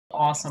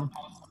awesome.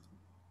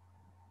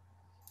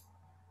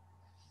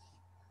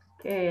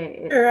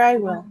 Okay. Sure, I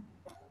will.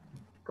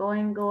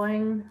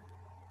 Going.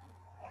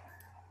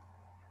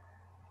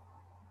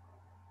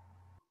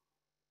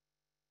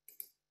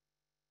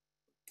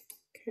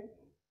 Okay.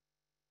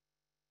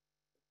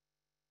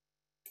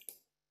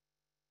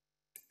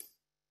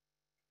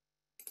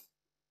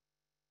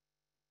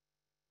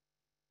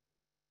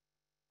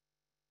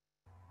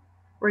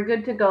 We're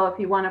good to go if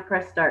you want to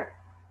press start.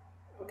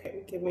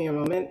 Okay, give me a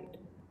moment.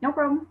 No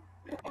problem.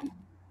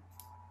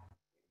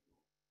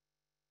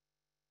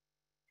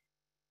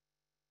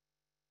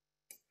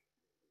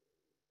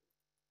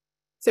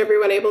 Is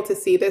everyone able to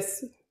see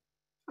this,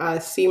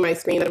 see my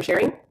screen that I'm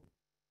sharing?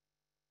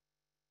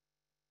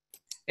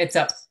 It's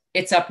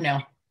up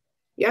now.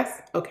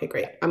 Yes? Okay,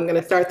 great. I'm going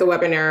to start the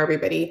webinar,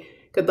 everybody.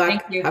 Good luck.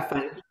 Thank you. Have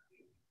fun.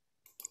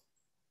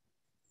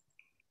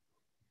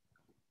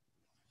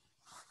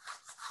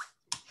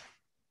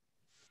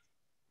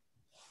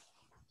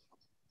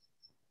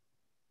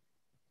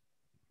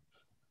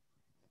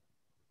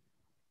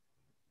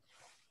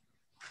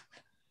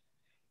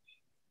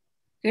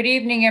 Good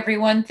evening,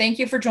 everyone. Thank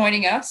you for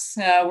joining us.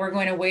 We're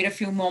going to wait a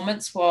few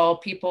moments while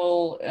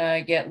people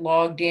get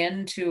logged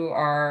in to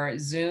our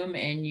Zoom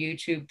and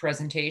YouTube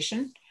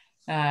presentation.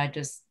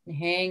 Just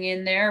hang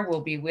in there.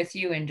 We'll be with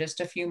you in just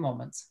a few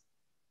moments.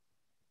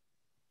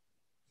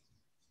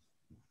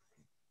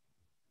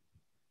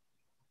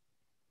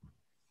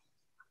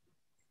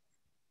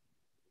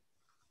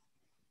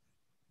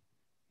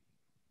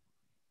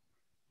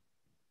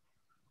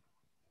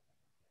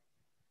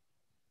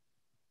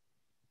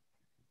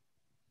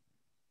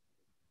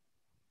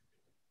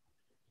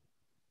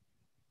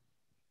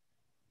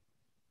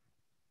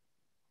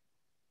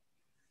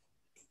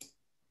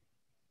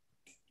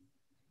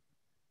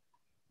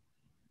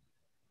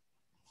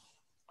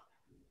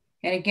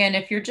 And again,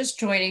 if you're just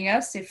joining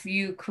us, if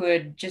you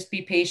could just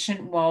be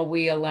patient while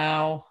we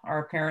allow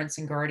our parents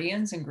and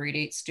guardians and grade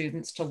 8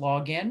 students to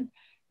log in.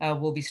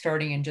 We'll be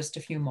starting in just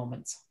a few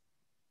moments.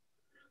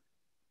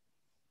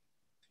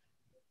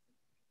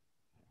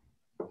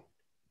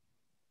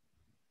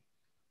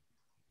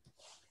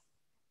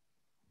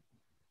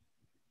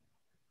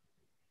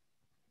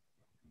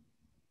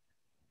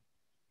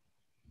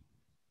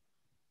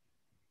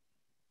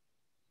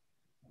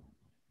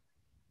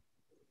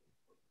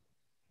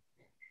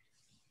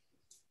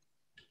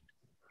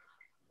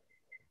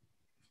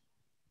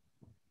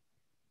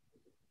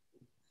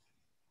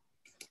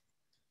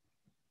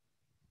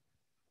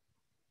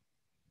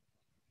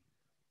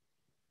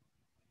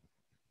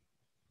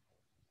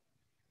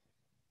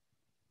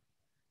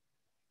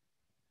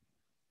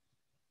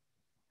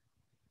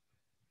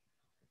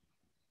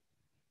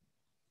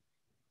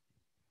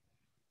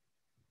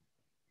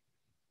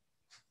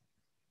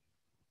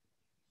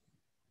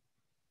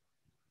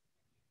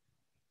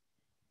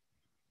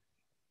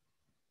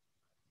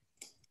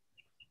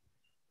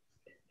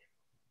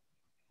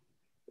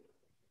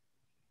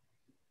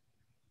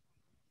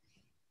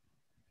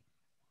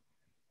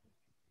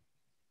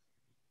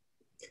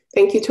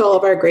 Thank you to all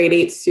of our grade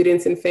 8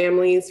 students and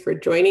families for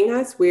joining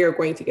us. We are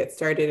going to get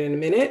started in a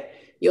minute.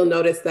 You'll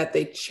notice that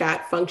the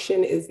chat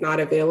function is not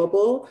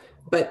available,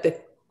 but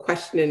the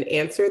question and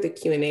answer, the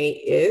Q&A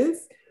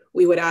is.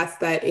 We would ask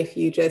that if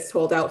you just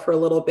hold out for a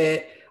little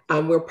bit,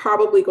 we're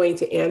probably going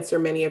to answer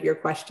many of your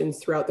questions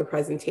throughout the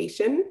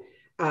presentation.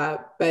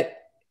 But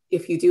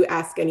if you do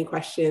ask any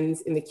questions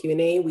in the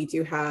Q&A, we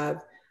do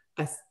have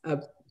a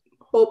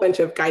whole bunch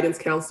of guidance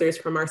counselors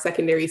from our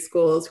secondary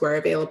schools who are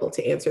available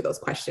to answer those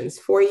questions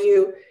for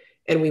you.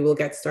 And we will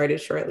get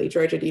started shortly.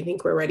 Georgia, do you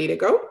think we're ready to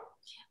go?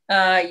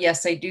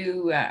 Yes, I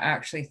do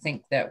actually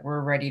think that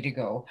we're ready to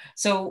go.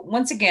 So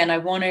once again, I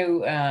want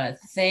to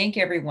thank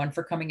everyone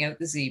for coming out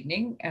this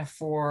evening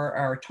for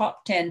our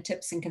top 10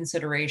 tips and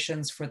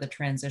considerations for the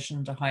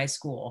transition to high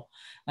school.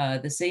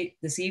 This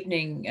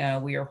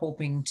evening, we are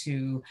hoping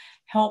to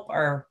help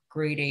our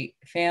grade 8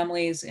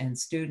 families and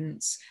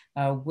students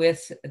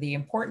with the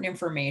important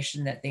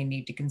information that they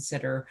need to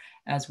consider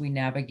as we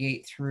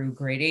navigate through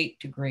grade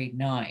 8 to grade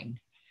 9.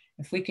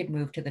 If we could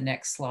move to the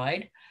next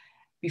slide.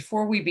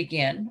 Before we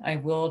begin, I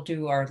will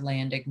do our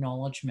land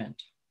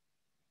acknowledgement.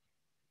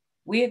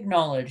 We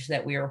acknowledge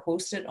that we are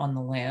hosted on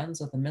the lands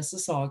of the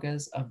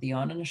Mississaugas of the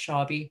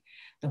Anishinaabe,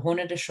 the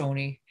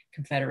Haudenosaunee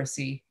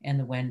Confederacy, and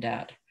the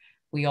Wendat.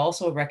 We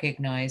also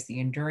recognize the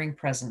enduring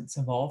presence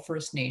of all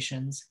First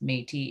Nations,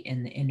 Métis,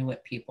 and the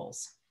Inuit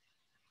peoples.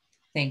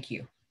 Thank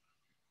you.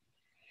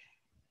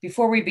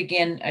 Before we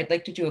begin, I'd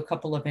like to do a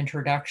couple of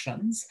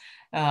introductions.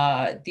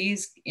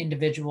 These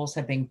individuals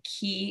have been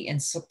key in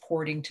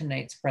supporting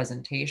tonight's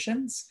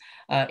presentations.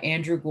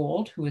 Andrew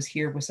Gold, who is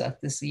here with us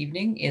this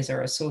evening, is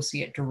our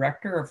Associate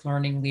Director of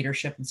Learning,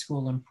 Leadership, and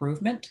School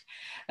Improvement.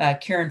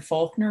 Karen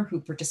Faulkner,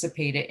 who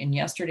participated in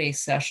yesterday's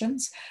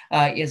sessions,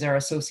 is our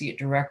Associate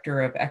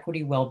Director of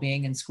Equity,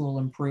 Wellbeing, and School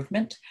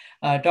Improvement.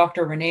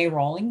 Dr. Renee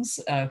Rawlings,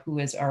 who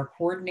is our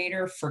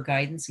Coordinator for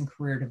Guidance and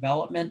Career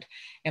Development,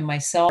 and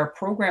myself are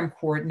program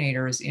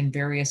coordinators in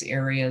various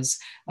areas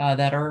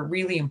that are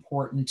really important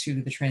important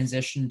to the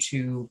transition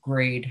to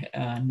grade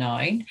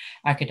 9,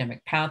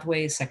 academic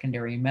pathways,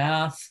 secondary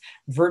math,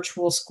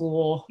 virtual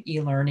school,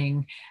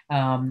 e-learning,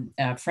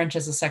 French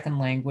as a second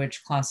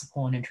language,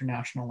 classical and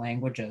international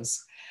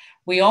languages.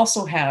 We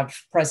also have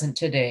present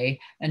today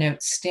an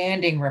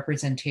outstanding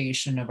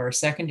representation of our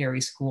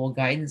secondary school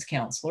guidance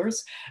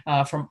counselors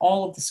from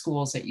all of the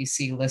schools that you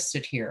see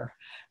listed here.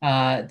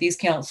 These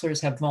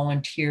counselors have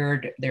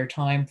volunteered their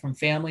time from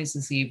families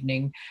this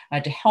evening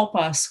to help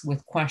us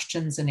with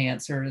questions and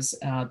answers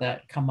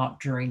that come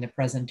up during the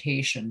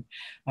presentation.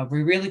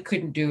 We really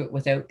couldn't do it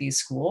without these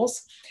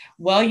schools.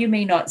 While you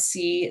may not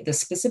see the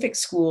specific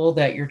school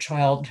that your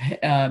child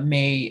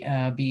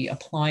may be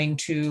applying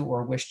to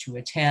or wish to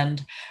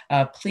attend,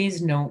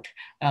 please note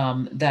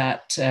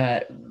that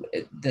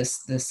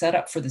the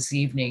setup for this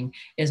evening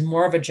is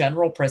more of a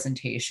general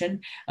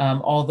presentation,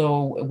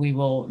 although we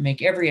will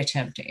make every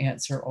attempt to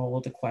answer all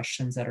of the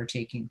questions that are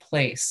taking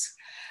place.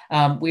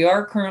 We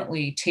are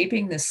currently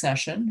taping this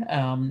session,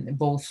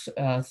 both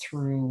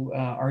through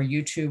our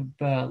YouTube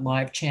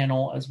live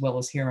channel as well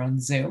as here on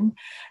Zoom.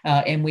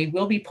 And we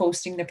will be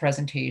posting the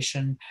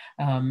presentation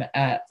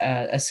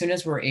as soon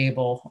as we're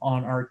able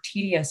on our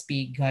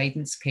TDSB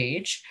guidance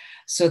page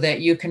so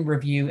that you can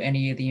review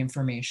any of the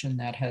information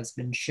that has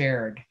been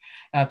shared.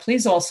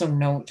 Please also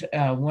note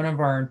one of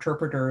our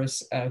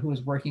interpreters who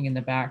is working in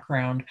the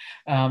background,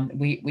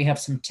 we have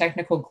some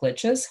technical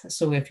glitches.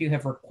 So if you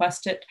have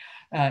requested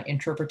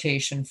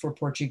interpretation for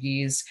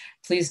Portuguese,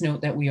 please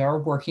note that we are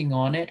working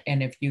on it,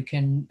 and if you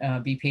can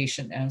be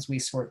patient as we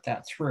sort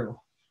that through.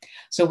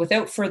 So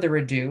without further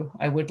ado,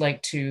 I would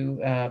like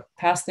to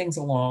pass things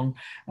along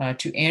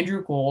to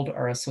Andrew Gold,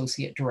 our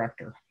Associate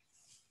Director.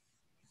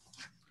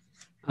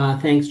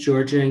 Thanks,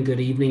 Georgia, and good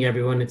evening,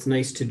 everyone. It's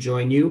nice to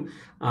join you.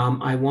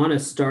 I want to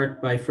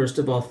start by, first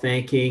of all,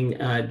 thanking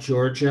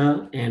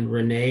Georgia and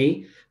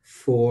Renee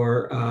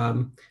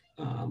for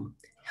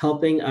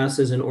helping us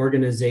as an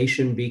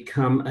organization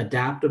become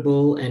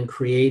adaptable and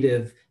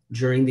creative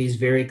during these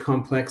very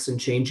complex and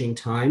changing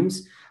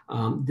times.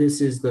 This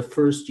is the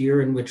first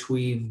year in which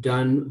we've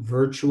done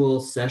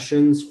virtual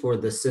sessions for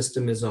the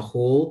system as a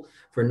whole,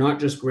 for not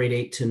just grade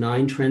 8 to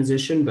 9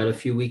 transition, but a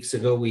few weeks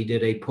ago we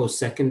did a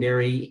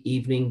post-secondary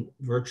evening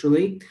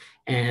virtually.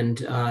 And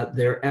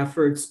their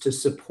efforts to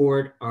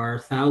support our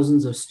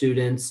thousands of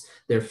students,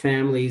 their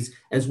families,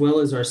 as well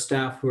as our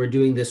staff who are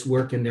doing this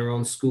work in their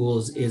own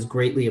schools is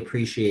greatly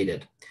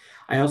appreciated.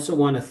 I also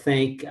want to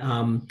thank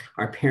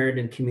our Parent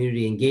and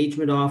Community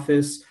Engagement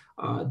Office,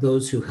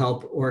 those who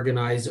help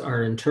organize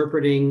our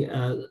interpreting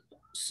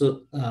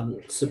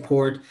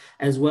support,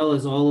 as well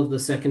as all of the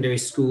secondary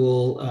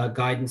school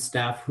guidance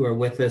staff who are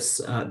with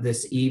us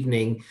this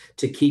evening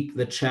to keep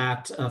the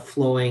chat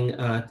flowing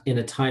in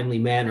a timely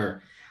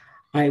manner.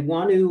 I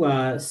want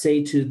to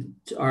say to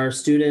our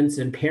students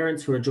and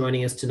parents who are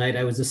joining us tonight,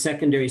 I was a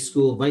secondary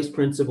school vice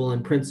principal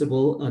and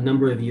principal a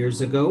number of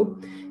years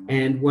ago.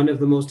 And one of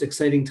the most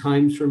exciting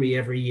times for me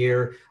every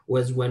year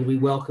was when we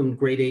welcomed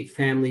grade 8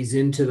 families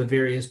into the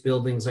various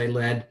buildings I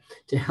led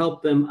to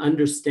help them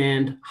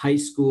understand high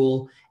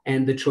school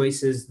and the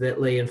choices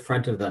that lay in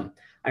front of them.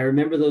 I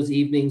remember those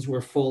evenings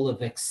were full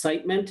of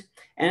excitement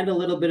and a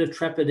little bit of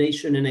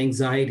trepidation and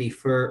anxiety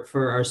for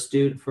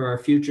our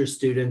future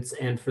students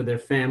and for their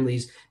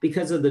families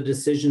because of the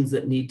decisions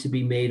that need to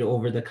be made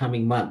over the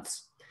coming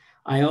months.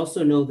 I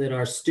also know that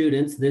our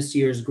students, this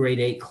year's grade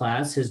 8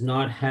 class, has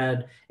not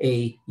had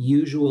a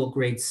usual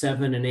grade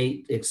 7 and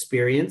 8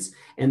 experience,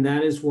 and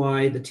that is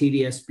why the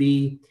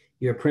TDSB,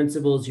 your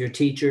principals, your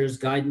teachers,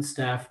 guidance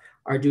staff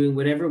are doing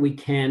whatever we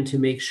can to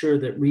make sure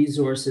that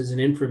resources and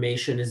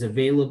information is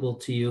available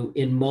to you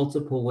in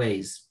multiple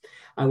ways.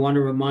 I want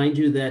to remind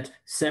you that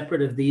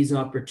separate of these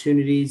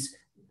opportunities,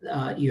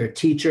 your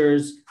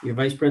teachers, your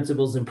vice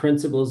principals and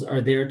principals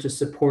are there to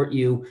support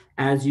you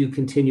as you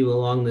continue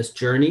along this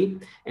journey.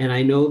 And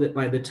I know that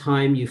by the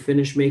time you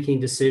finish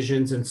making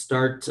decisions and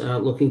start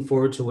looking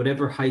forward to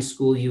whatever high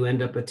school you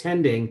end up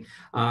attending,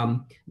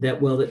 that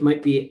while it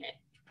might be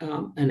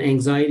an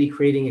anxiety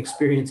creating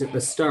experience at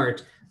the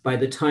start, by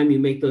the time you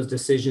make those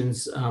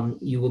decisions,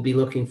 you will be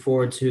looking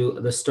forward to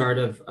the start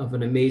of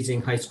an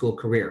amazing high school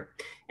career.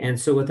 And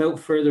so without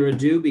further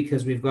ado,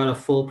 because we've got a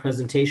full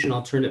presentation,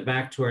 I'll turn it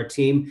back to our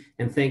team.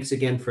 And thanks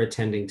again for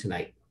attending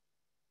tonight.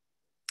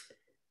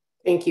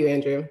 Thank you,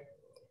 Andrew.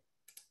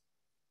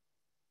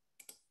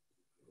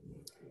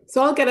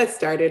 So I'll get us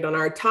started on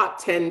our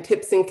top 10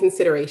 tips and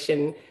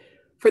consideration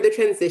for the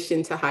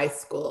transition to high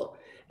school.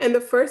 And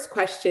the first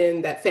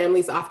question that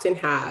families often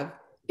have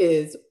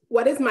is,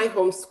 what is my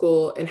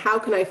homeschool and how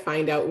can I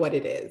find out what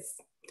it is?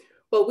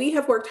 Well, we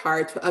have worked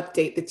hard to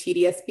update the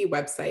TDSB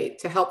website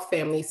to help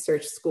families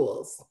search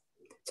schools.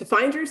 To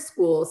find your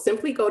school,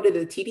 simply go to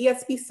the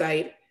TDSB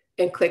site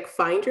and click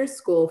Find Your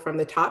School from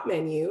the top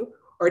menu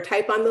or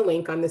type on the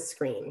link on the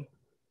screen.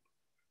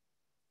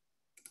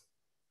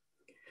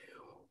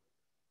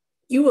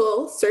 You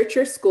will search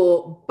your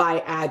school by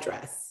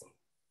address.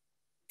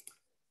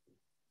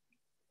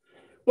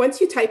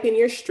 Once you type in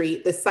your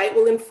street, the site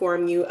will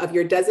inform you of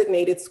your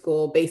designated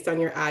school based on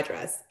your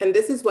address, and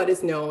this is what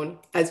is known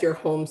as your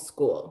home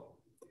school.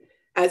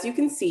 As you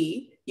can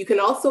see, you can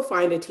also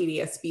find a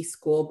TDSB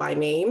school by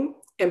name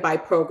and by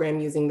program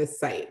using this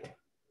site.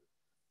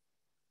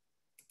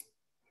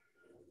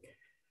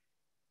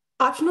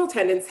 Optional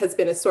attendance has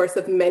been a source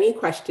of many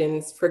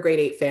questions for grade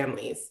 8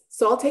 families,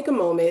 so I'll take a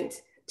moment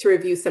to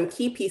review some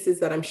key pieces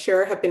that I'm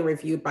sure have been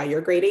reviewed by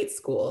your grade 8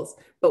 schools,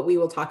 but we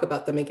will talk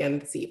about them again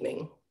this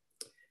evening.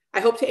 I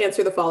hope to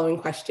answer the following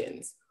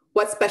questions.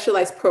 What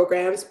specialized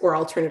programs or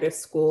alternative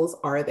schools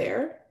are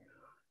there?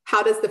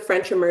 How does the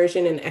French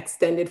immersion and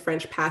extended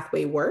French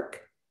pathway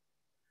work?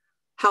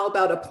 How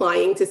about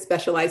applying to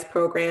specialized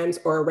programs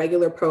or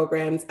regular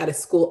programs at a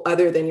school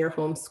other than your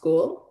home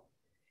school?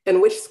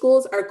 And which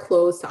schools are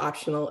closed to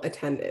optional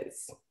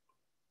attendance?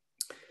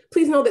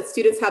 Please know that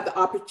students have the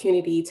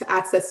opportunity to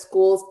access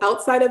schools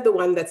outside of the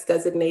one that's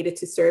designated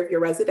to serve your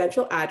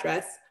residential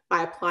address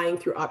by applying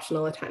through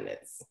optional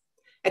attendance.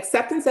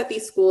 Acceptance at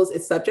these schools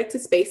is subject to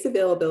space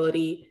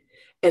availability,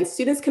 and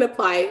students can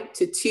apply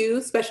to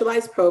 2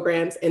 specialized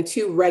programs and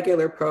 2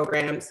 regular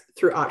programs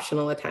through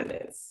optional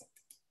attendance.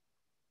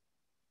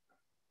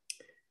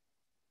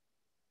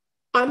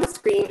 On the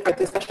screen are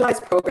the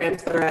specialized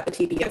programs that are at the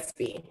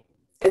TDSB.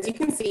 As you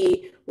can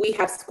see, we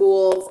have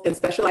schools and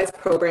specialized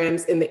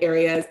programs in the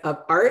areas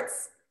of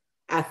arts,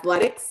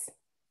 athletics,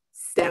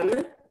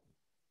 STEM,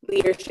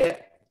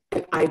 leadership,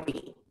 and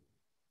IB.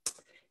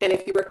 And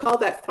if you recall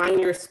that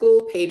Find Your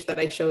School page that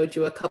I showed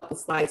you a couple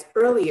slides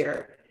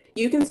earlier,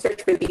 you can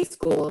search for these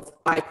schools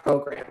by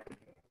program.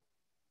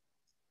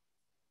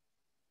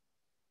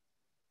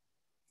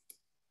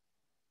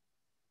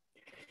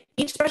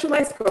 Each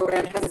specialized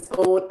program has its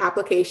own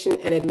application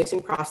and admission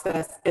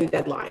process and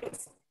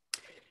deadlines.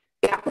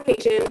 The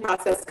application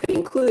process could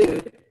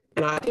include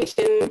an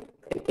audition,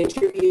 an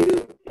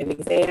interview, an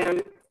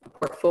exam, a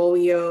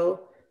portfolio,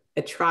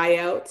 a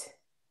tryout.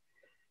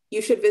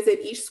 You should visit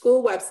each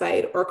school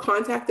website or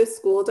contact the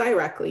school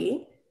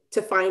directly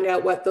to find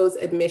out what those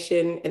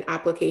admission and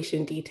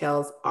application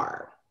details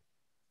are.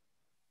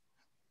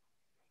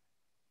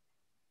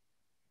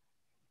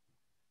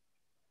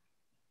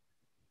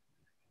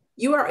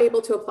 You are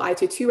able to apply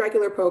to 2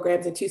 regular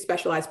programs and 2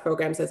 specialized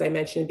programs, as I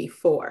mentioned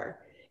before.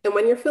 And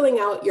when you're filling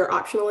out your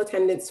optional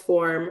attendance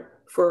form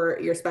for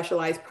your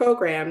specialized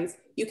programs,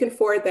 you can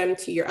forward them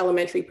to your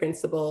elementary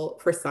principal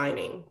for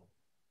signing.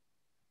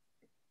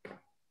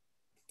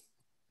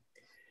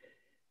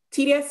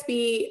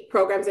 TDSB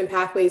programs and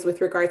pathways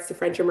with regards to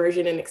French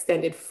immersion and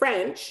extended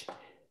French.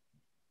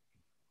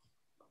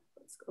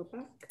 Let's go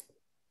back.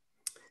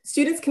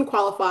 Students can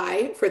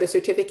qualify for the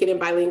Certificate in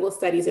Bilingual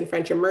Studies in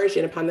French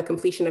Immersion upon the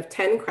completion of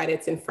 10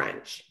 credits in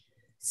French.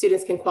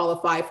 Students can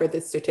qualify for the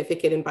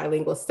Certificate in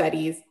Bilingual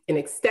Studies in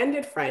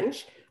Extended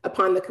French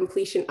upon the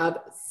completion of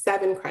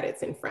 7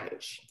 credits in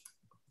French.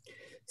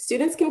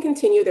 Students can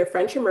continue their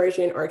French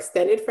immersion or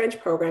extended French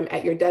program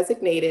at your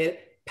designated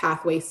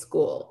pathway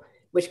school,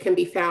 which can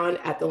be found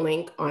at the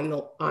link on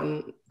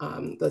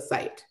the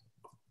site,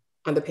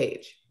 on the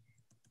page.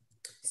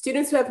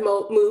 Students who have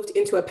moved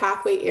into a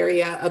pathway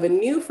area of a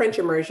new French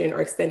immersion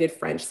or extended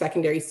French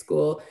secondary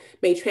school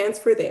may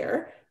transfer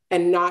there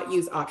and not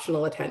use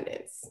optional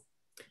attendance.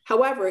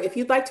 However, if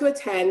you'd like to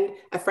attend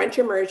a French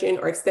immersion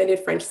or extended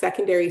French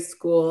secondary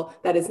school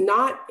that is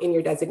not in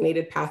your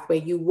designated pathway,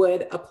 you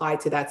would apply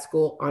to that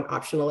school on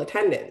optional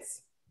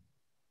attendance.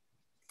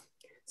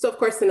 So of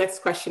course, the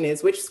next question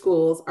is, which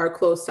schools are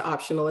closed to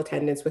optional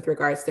attendance with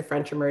regards to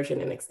French immersion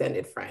and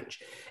extended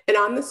French? And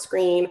on the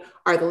screen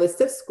are the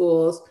list of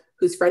schools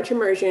whose French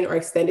immersion or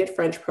extended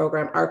French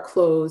program are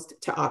closed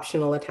to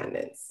optional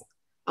attendance.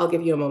 I'll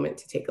give you a moment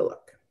to take a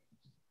look.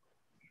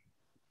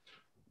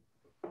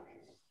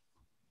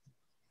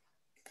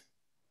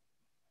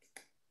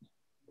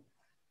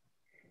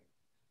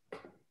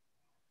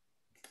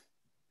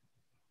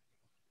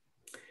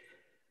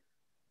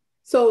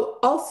 So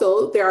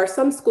also, there are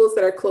some schools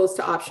that are closed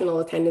to optional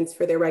attendance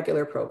for their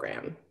regular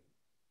program.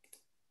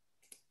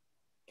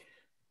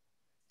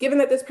 Given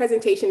that this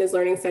presentation is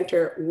Learning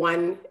Center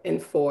 1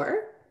 and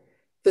 4,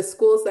 the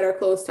schools that are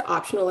closed to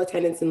optional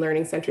attendance in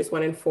Learning Centers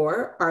 1 and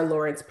 4 are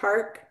Lawrence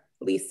Park,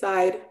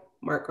 Leaside,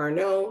 Mark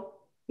Garneau,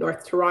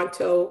 North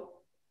Toronto,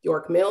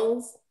 York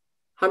Mills,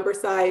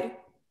 Humberside,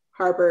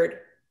 Harvard,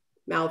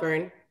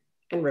 Malvern,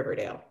 and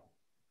Riverdale.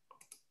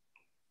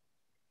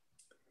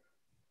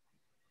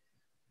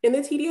 In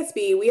the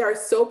TDSB, we are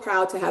so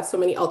proud to have so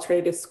many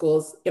alternative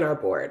schools in our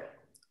board.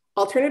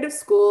 Alternative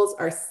schools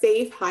are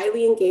safe,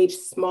 highly engaged,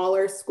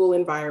 smaller school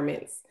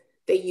environments.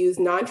 They use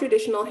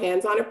non-traditional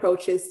hands-on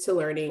approaches to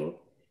learning.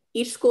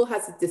 Each school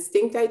has a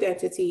distinct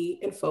identity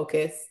and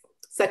focus,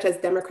 such as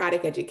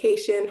democratic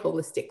education,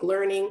 holistic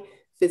learning,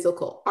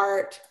 physical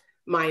art,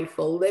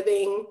 mindful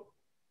living,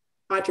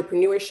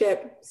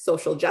 entrepreneurship,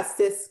 social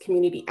justice,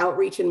 community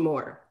outreach, and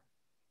more.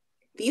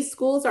 These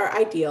schools are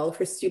ideal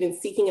for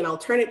students seeking an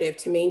alternative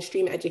to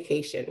mainstream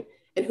education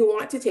and who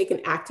want to take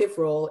an active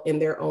role in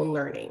their own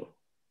learning.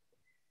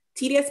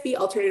 TDSB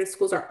alternative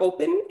schools are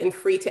open and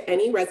free to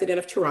any resident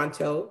of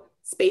Toronto.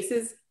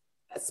 Space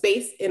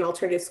in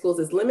alternative schools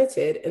is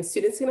limited, and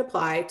students can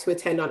apply to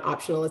attend on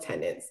optional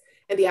attendance.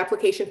 And the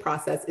application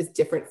process is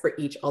different for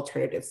each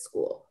alternative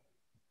school.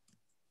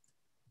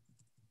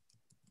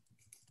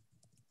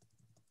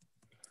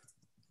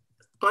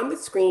 On the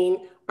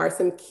screen are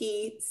some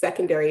key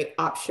secondary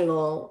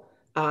optional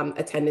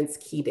attendance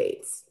key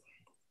dates.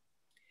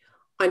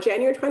 On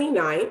January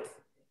 29th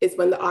is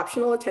when the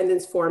optional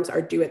attendance forms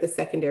are due at the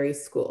secondary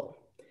school.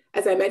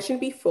 As I mentioned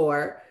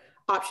before,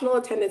 optional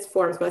attendance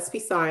forms must be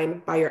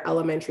signed by your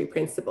elementary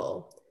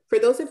principal. For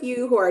those of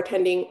you who are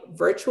attending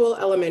virtual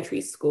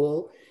elementary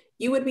school,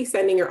 you would be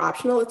sending your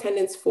optional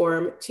attendance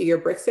form to your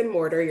bricks and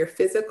mortar, your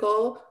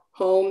physical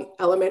home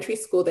elementary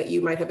school that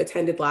you might have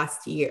attended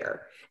last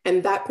year.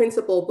 And that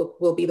principal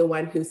will be the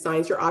one who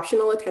signs your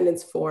optional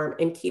attendance form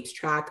and keeps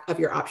track of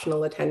your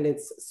optional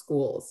attendance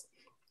schools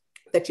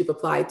that you've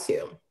applied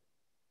to.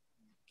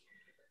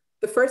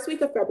 The first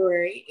week of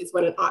February is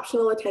when an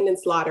optional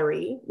attendance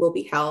lottery will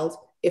be held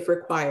if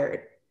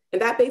required.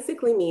 And that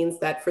basically means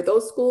that for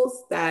those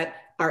schools that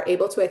are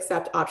able to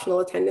accept optional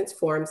attendance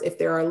forms, if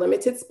there are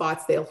limited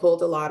spots, they'll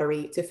hold a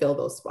lottery to fill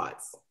those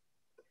spots.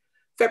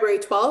 February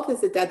 12th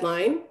is the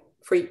deadline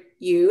for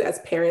you as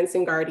parents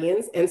and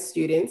guardians and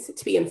students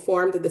to be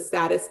informed of the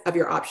status of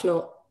your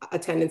optional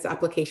attendance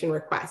application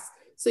request.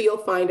 So you'll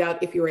find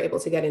out if you were able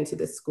to get into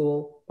the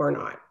school or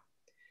not.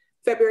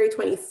 February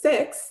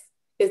 26th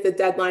is the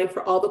deadline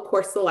for all the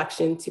course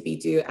selection to be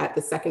due at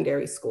the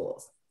secondary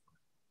schools.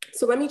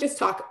 So let me just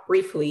talk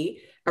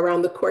briefly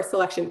around the course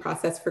selection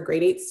process for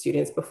grade 8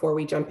 students before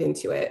we jump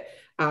into it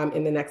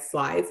in the next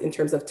slides in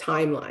terms of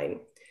timeline.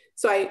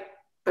 So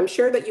I'm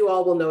sure that you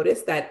all will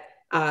notice that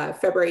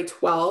February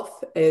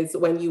 12th is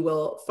when you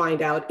will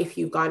find out if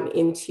you've gotten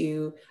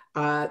into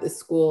the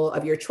school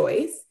of your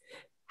choice.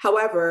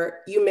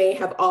 However, you may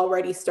have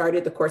already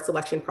started the course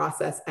selection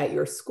process at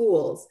your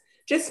schools.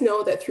 Just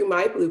know that through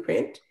My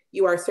Blueprint,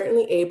 you are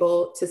certainly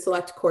able to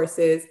select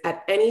courses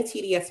at any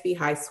TDSB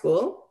high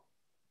school.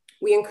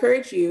 We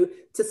encourage you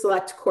to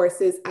select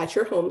courses at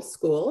your home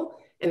school.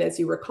 And as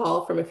you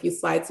recall from a few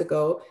slides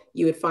ago,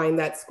 you would find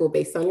that school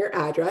based on your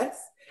address.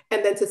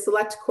 And then to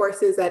select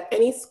courses at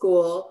any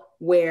school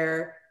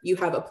where you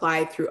have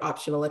applied through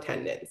optional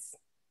attendance.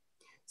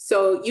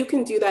 So you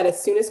can do that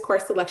as soon as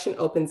course selection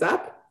opens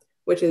up,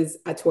 which is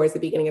towards the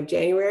beginning of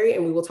January,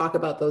 and we will talk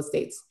about those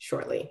dates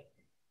shortly.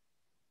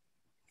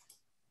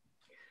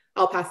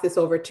 I'll pass this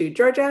over to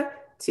Georgia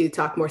to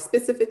talk more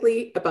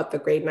specifically about the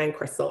grade 9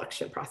 course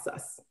selection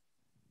process.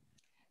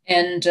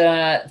 And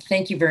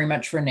thank you very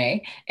much,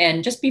 Renee.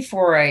 And just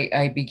before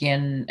I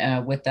begin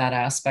with that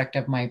aspect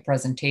of my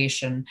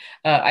presentation,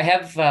 I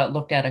have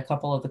looked at a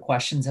couple of the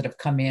questions that have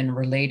come in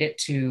related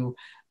to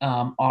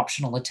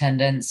optional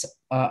attendance,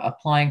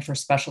 applying for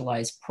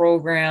specialized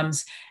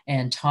programs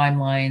and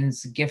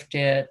timelines,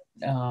 gifted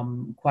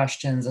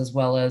questions, as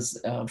well as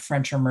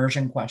French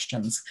immersion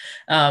questions.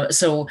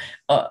 So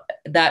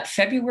that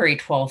February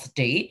 12th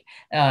date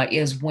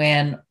is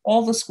when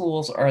all the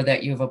schools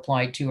that you've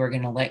applied to are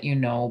going to let you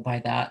know by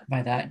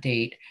that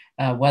date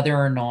whether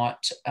or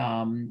not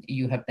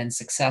you have been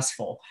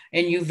successful.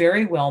 And you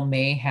very well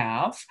may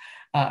have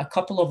a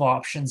couple of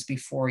options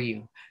before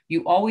you.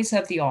 You always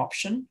have the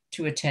option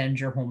to attend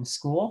your home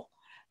school.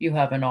 You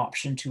have an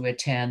option to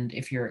attend,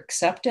 if you're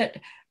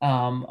accepted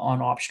on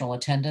optional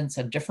attendance,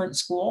 a different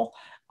school,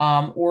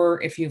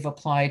 or if you've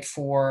applied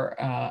for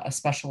a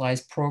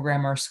specialized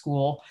program or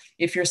school,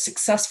 if you're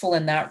successful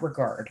in that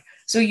regard.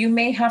 So you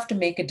may have to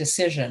make a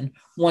decision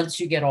once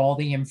you get all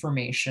the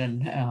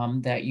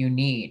information that you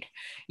need.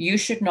 You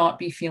should not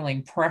be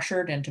feeling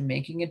pressured into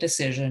making a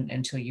decision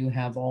until you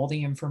have all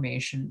the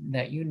information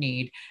that you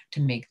need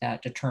to make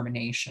that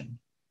determination.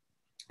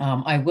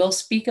 I will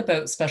speak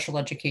about special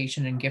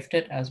education and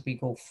gifted as we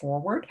go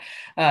forward.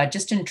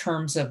 Just in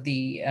terms of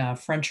the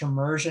French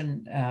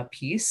immersion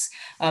piece,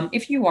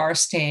 if you are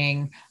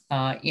staying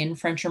in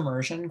French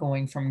immersion,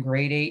 going from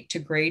grade 8 to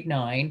grade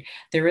 9,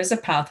 there is a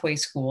pathway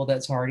school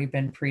that's already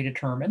been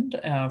predetermined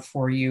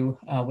for you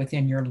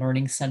within your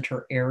learning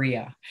center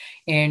area.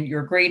 And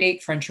your grade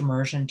 8 French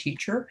immersion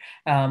teacher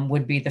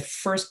would be the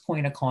first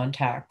point of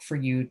contact for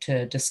you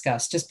to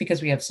discuss, just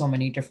because we have so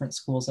many different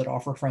schools that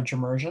offer French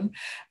immersion.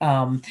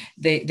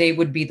 They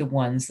would be the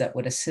ones that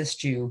would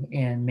assist you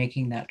in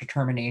making that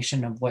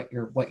determination of what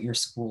your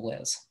school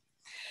is.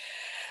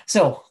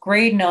 So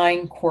grade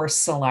 9 course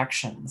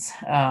selections.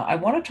 I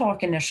want to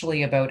talk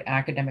initially about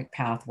academic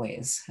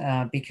pathways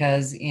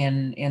because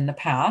in the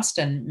past,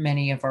 and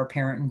many of our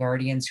parent and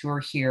guardians who are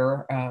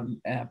here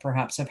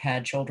perhaps have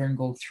had children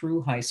go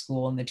through high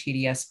school in the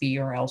TDSB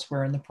or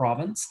elsewhere in the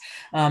province,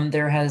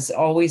 there has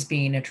always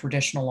been a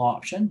traditional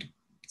option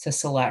to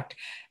select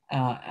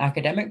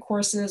academic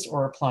courses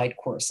or applied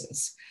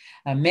courses.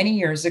 Many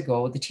years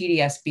ago, the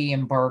TDSB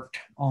embarked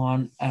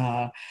on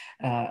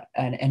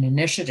an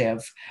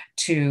initiative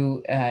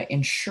to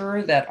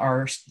ensure that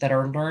our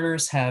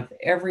learners have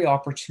every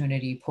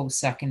opportunity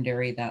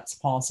post-secondary that's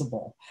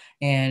possible.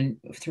 And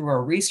through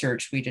our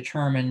research, we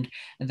determined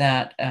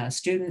that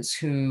students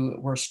who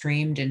were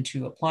streamed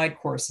into applied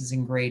courses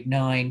in grade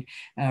 9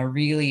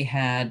 really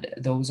had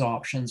those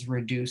options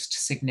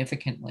reduced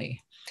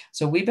significantly.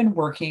 So we've been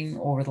working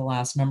over the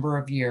last number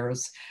of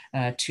years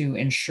to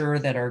ensure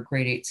that our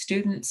grade 8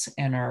 students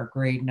and our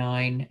grade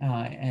 9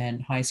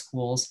 and high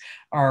schools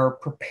are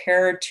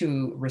prepared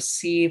to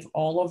receive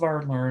all of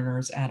our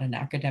learners at an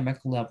academic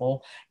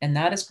level, and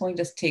that is going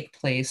to take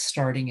place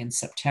starting in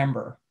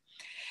September.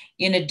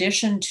 In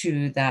addition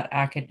to that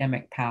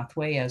academic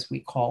pathway, as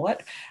we call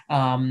it,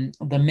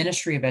 the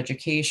Ministry of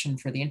Education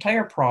for the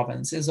entire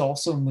province is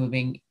also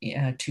moving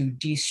to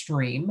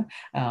de-stream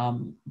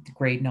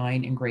grade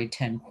 9 and grade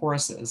 10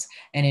 courses.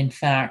 And in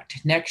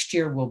fact, next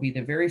year will be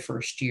the very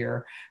first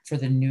year for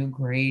the new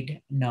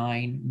grade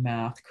 9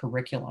 math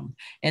curriculum.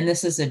 And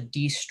this is a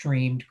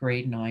de-streamed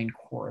grade 9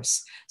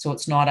 course. So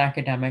it's not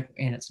academic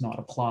and it's not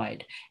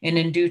applied. And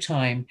in due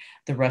time,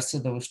 the rest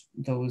of those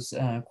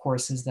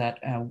courses that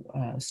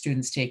students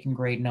take in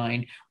grade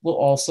 9 will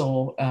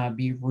also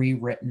be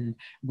rewritten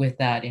with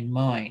that in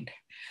mind.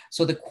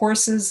 So the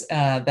courses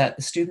that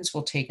the students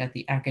will take at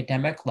the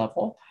academic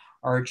level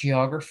are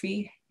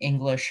geography,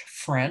 English,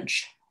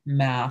 French,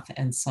 math,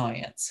 and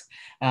science.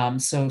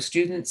 So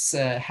students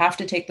have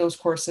to take those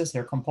courses.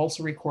 They're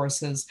compulsory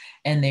courses,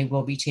 and they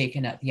will be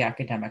taken at the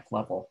academic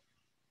level.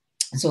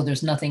 So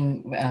there's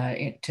nothing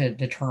to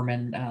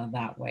determine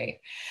that way.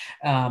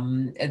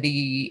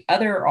 The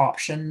other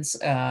options,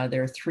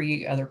 there are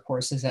 3 other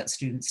courses that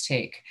students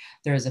take.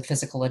 There's a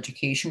physical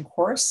education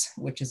course,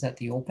 which is at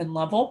the open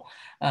level.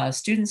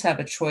 Students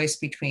have a choice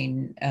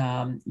between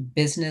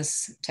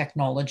business,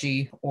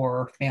 technology,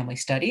 or family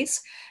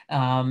studies.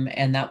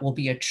 And that will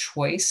be a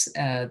choice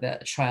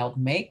that a child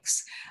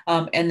makes.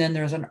 And then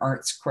there's an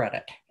arts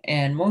credit.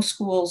 And most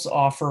schools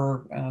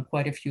offer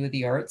quite a few of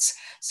the arts.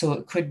 So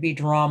it could be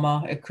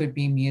drama, it could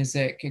be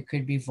music, it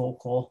could be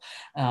vocal.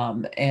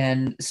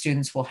 And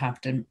students will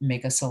have to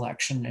make a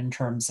selection in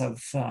terms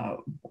of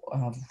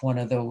one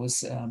of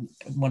those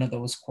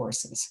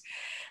courses.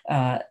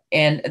 And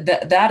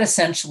that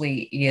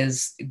essentially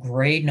is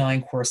grade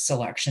 9 course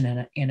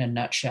selection in a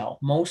nutshell.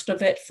 Most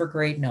of it for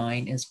grade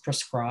 9 is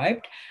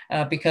prescribed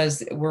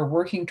because we're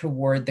working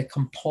toward the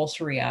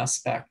compulsory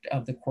aspect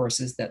of the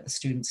courses that the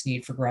students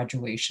need for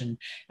graduation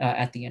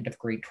at the end of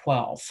grade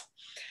 12.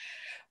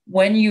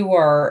 When you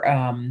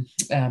are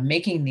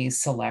making these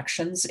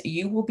selections,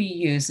 you will be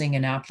using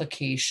an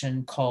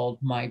application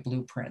called My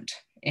Blueprint.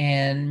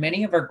 And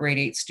many of our grade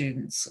 8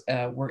 students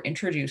were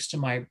introduced to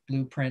My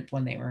Blueprint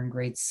when they were in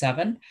grade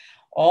 7.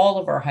 All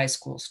of our high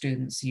school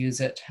students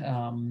use it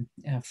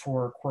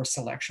for course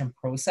selection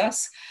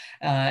process.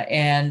 But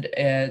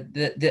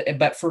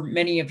for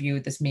many of you,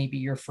 this may be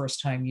your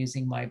first time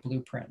using My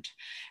Blueprint.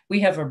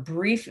 We have a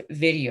brief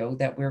video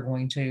that we're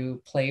going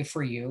to play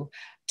for you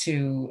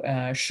to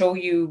show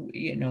you,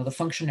 the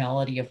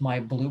functionality of My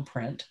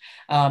Blueprint.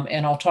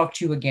 And I'll talk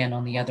to you again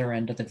on the other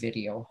end of the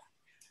video.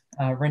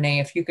 Renee,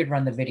 if you could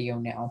run the video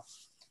now.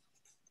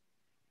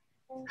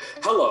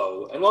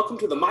 Hello, and welcome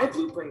to the My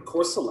Blueprint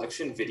course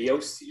selection video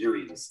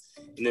series.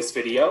 In this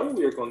video,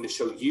 we are going to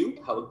show you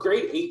how a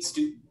grade 8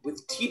 student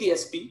with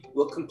TDSB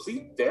will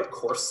complete their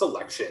course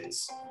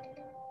selections.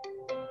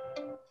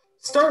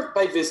 Start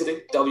by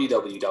visiting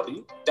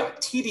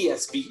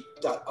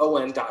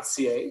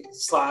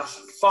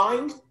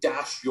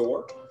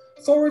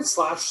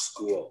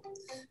www.tdsb.on.ca/find-your/school.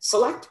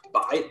 Select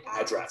by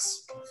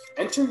address.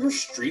 Enter your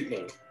street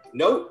name.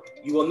 Note,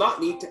 you will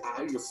not need to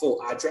add your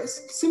full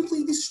address,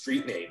 simply the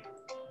street name.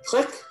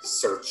 Click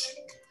Search.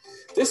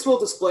 This will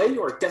display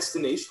your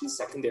destination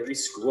secondary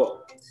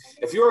school.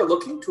 If you are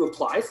looking to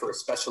apply for a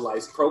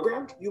specialized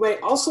program, you may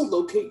also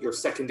locate your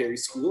secondary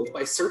school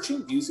by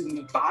searching using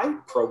the By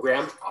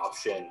Program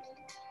option.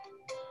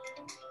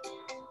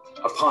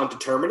 Upon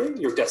determining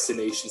your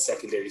destination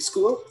secondary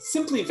school,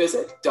 simply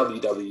visit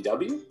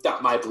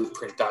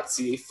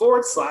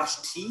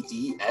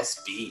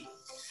www.myblueprint.ca/TDSB.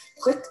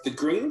 Click the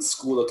green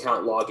School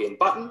Account Login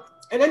button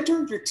and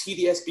enter your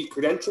TDSB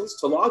credentials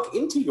to log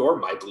into your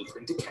My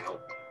Blueprint account.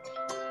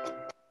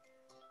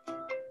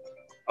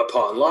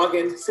 Upon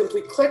login,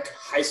 simply click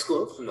High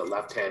School from the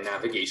left-hand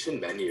navigation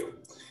menu.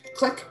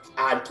 Click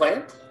Add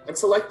Plan and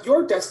select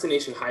your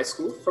destination high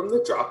school from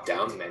the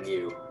drop-down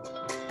menu.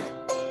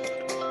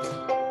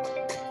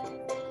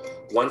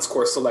 Once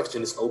course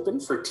selection is open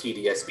for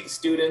TDSB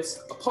students,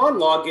 upon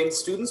login,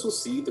 students will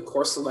see the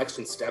course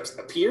selection steps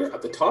appear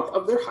at the top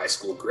of their high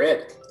school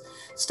grid.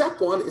 Step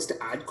 1 is to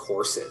add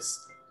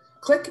courses.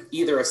 Click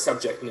either a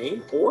subject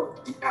name or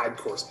the Add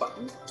Course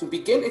button to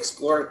begin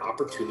exploring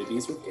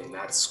opportunities within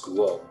that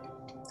school.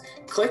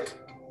 Click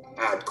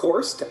Add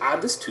Course to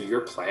add this to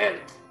your plan.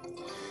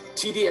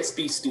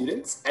 TDSB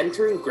students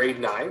entering grade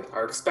 9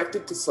 are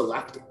expected to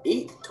select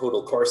 8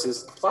 total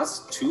courses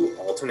plus 2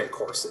 alternate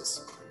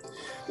courses.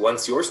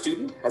 Once your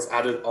student has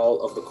added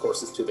all of the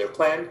courses to their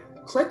plan,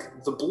 click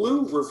the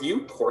blue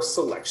Review Course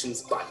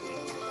Selections button.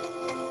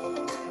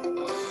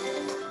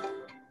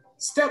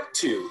 Step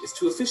 2 is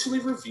to officially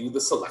review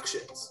the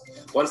selections.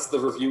 Once the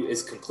review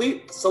is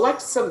complete,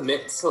 select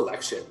Submit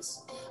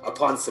Selections.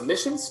 Upon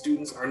submission,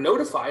 students are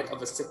notified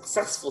of a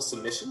successful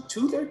submission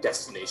to their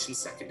destination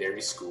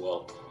secondary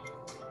school.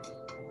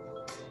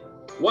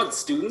 Once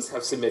students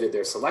have submitted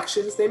their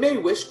selections, they may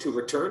wish to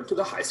return to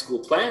the high school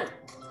plan.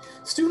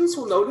 Students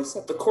will notice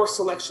that the course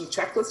selection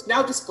checklist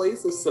now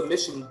displays the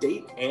submission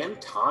date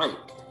and time.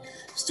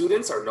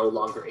 Students are no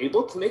longer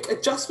able to make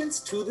adjustments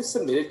to the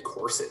submitted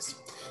courses.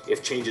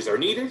 If changes are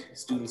needed,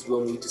 students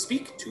will need to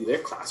speak to their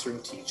classroom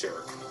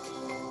teacher.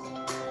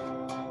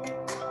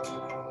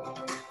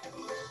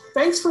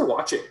 Thanks for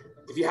watching.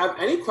 If you have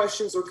any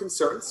questions or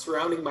concerns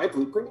surrounding My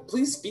Blueprint,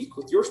 please speak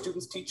with your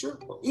student's teacher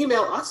or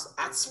email us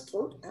at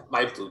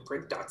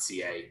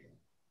support@myblueprint.ca.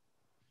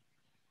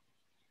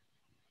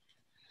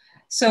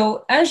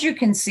 So as you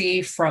can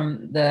see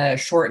from the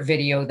short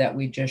video that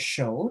we just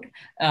showed,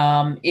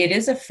 it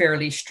is a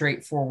fairly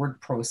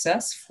straightforward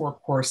process for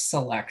course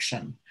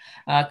selection.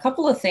 A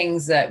couple of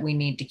things that we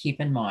need to keep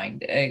in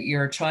mind.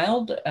 Your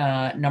child,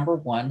 number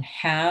one,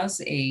 has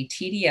a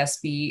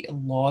TDSB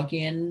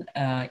login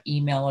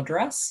email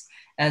address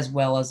as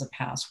well as a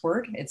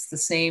password. It's the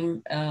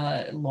same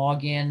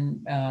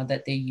login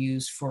that they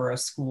use for a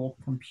school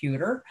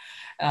computer.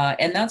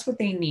 And that's what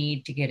they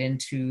need to get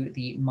into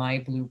the My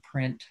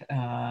Blueprint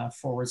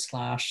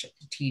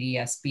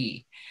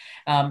 /TDSB.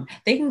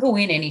 They can go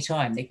in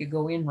anytime. They could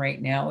go in right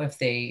now if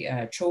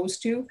they chose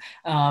to,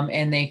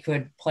 and they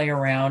could play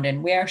around.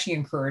 And we actually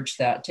encourage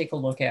that. Take a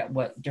look at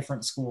what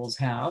different schools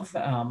have.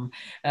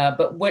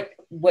 But what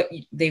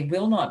they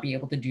will not be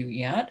able to do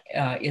yet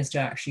is to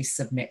actually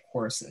submit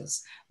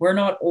courses. We're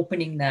not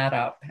opening that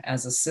up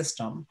as a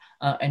system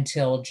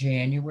until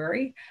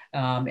January,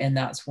 and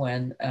that's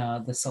when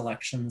the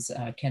selections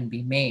can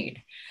be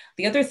made.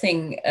 The other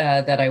thing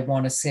that I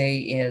want to say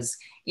is,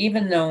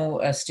 even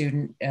though a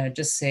student,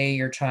 just say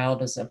your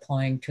child is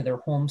applying to their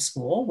home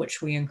school,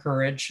 which we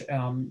encourage,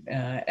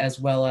 as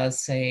well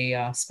as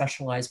a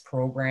specialized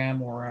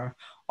program or a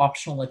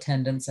optional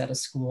attendance at a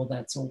school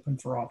that's open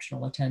for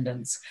optional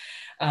attendance.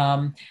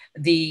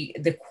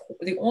 The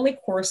only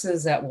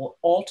courses that will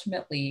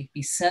ultimately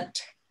be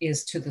sent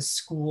is to the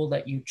school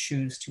that you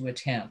choose to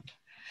attend.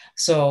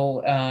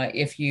 So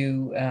if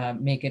you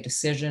make a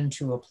decision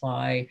to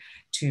apply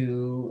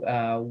to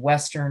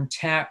Western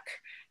Tech,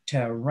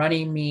 to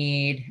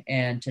Runnymede,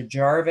 and to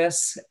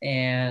Jarvis,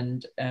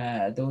 and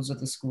those are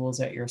the schools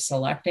that you're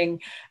selecting.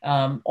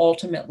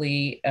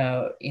 Ultimately,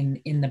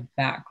 in the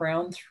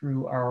background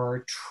through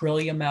our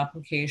Trillium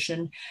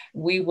application,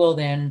 we will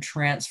then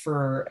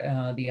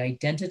transfer the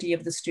identity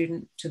of the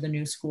student to the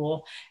new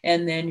school,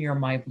 and then your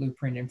My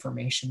Blueprint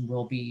information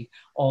will be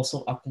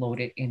also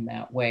uploaded in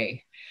that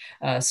way.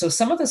 So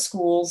some of the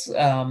schools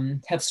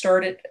have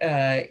started,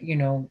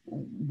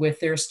 with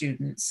their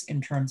students in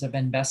terms of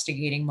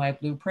investigating My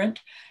Blueprint.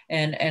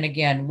 And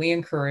again, we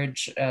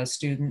encourage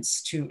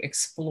students to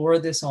explore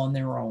this on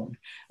their own,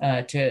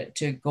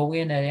 to go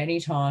in at any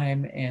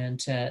time and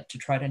to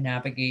try to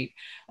navigate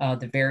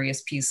the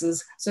various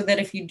pieces, so that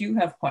if you do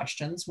have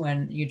questions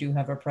when you do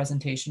have a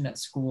presentation at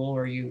school,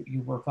 or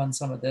you work on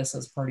some of this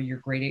as part of your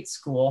grade 8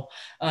 school,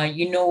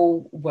 you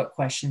know what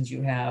questions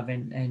you have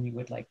and you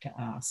would like to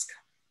ask.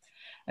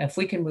 If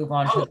we can move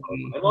on to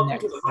the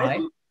next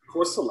slide.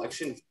 Course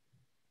selection.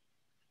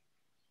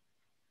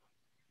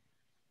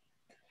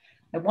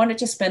 I wanted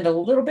to spend a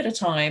little bit of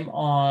time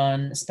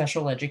on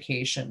special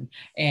education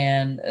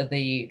and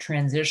the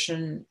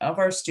transition of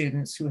our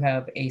students who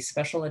have a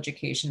special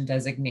education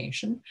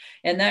designation.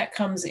 And that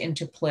comes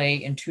into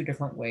play in two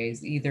different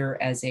ways,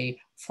 either as a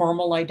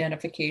formal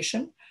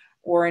identification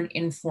or an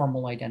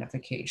informal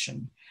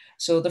identification.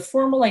 So the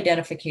formal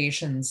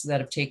identifications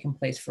that have taken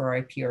place for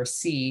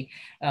IPRC,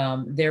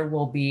 there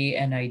will be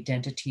an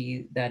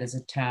identity that is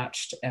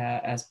attached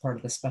as part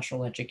of the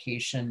special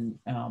education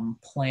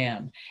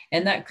plan.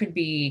 And that could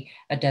be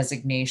a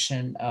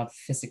designation of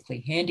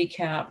physically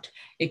handicapped.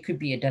 It could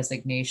be a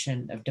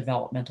designation of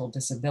developmental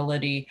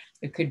disability.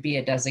 It could be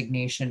a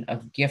designation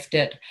of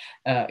gifted,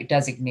 a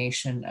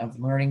designation of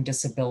learning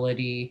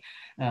disability,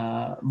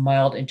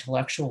 mild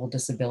intellectual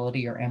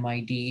disability, or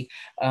MID.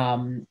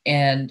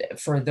 And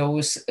for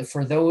those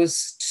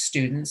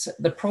students,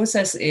 the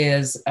process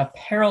is a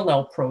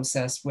parallel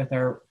process with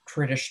our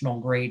traditional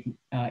grade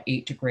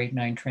 8 to grade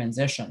 9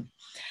 transition.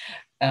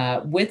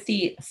 With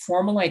the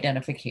formal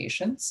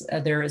identifications,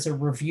 there is a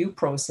review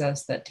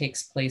process that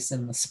takes place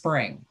in the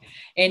spring,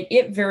 and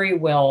it very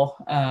well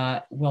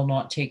will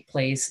not take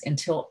place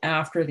until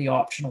after the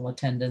optional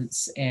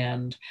attendance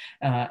and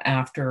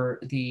after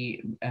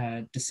the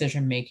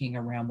decision making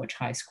around which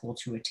high school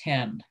to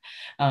attend.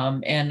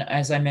 And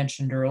as I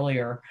mentioned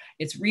earlier,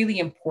 it's really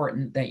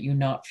important that you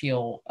not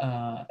feel,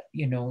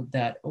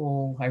 that,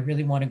 oh, I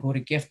really want to go to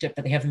Gifted,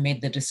 but they haven't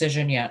made the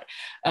decision yet.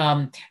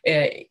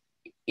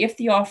 If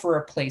the offer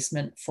of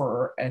placement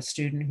for a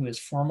student who is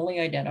formally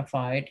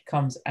identified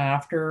comes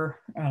after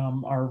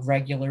our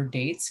regular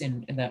dates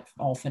and that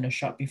all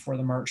finish up before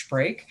the March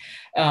break,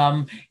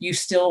 you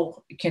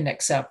still can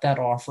accept that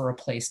offer of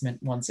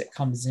placement once it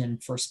comes in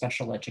for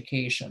special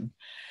education.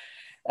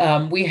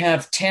 We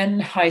have 10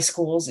 high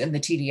schools in the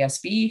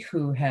TDSB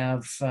who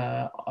have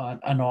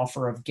an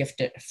offer of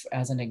Gifted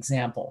as an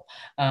example.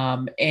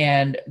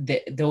 And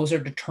those are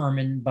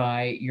determined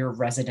by your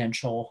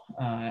residential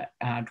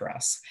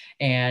address.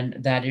 And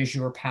that is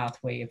your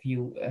pathway if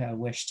you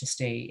wish to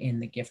stay in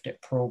the Gifted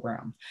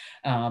program.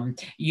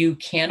 You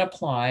can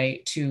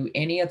apply to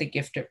any of the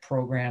Gifted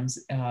programs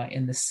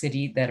in the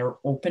city that are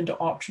open to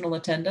optional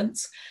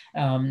attendance,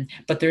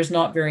 but there's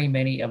not very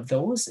many of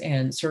those.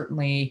 And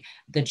certainly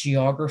the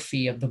geography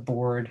of the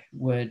board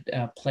would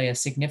play a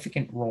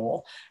significant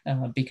role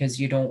because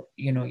you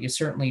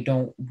certainly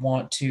don't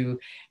want to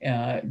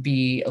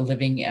be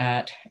living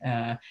at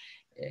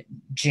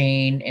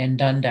Jane and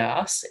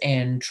Dundas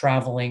and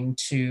traveling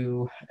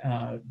to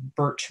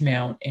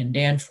Birchmount and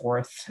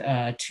Danforth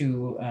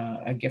to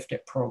a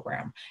Gifted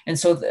program. And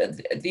so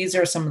these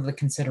are some of the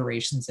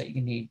considerations that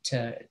you need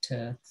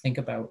to think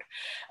about.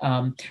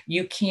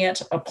 You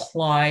can't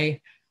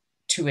apply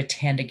to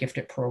attend a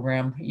Gifted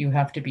program. You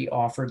have to be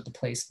offered the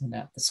placement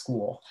at the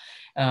school.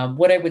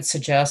 What I would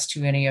suggest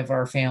to any of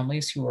our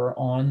families who are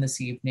on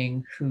this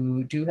evening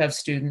who do have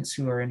students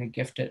who are in a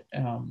Gifted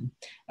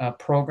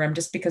program,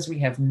 just because we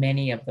have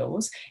many of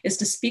those, is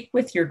to speak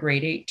with your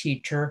grade 8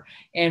 teacher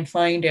and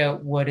find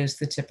out what is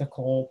the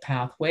typical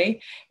pathway.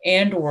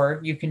 And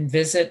or you can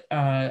visit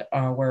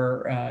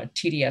our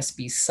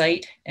TDSB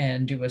site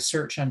and do a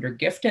search under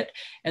Gifted.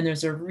 And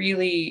there's a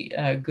really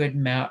good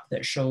map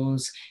that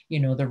shows,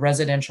 the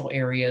residential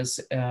areas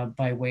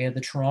by way of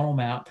the Toronto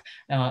map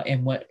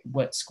and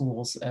what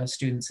schools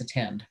students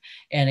attend.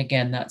 And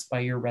again, that's by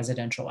your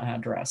residential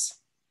address.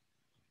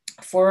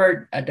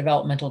 For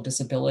developmental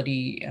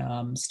disability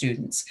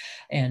students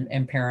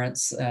and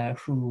parents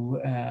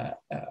who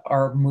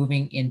are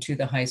moving into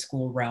the high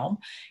school realm,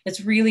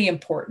 it's really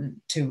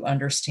important to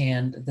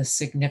understand the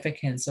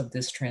significance of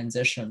this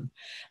transition.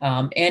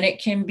 And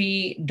it can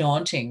be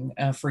daunting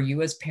for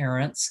you as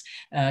parents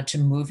to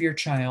move your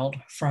child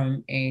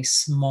from a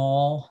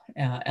small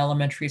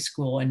elementary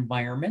school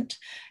environment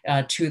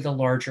to the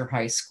larger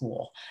high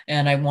school.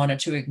 And I wanted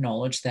to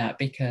acknowledge that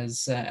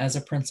because as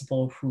a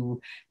principal who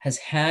has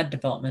had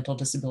developmental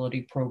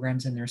disability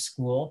programs in their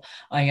school,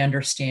 I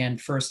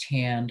understand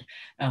firsthand,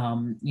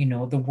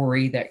 the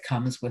worry that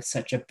comes with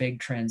such a big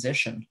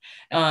transition.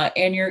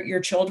 And your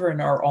children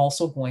are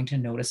also going to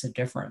notice a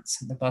difference.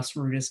 The bus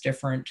route is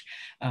different.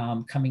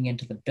 Coming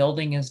into the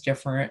building is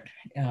different.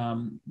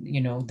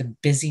 The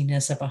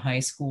busyness of a high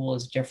school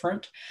is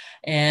different.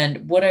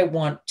 And what I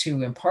want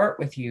to impart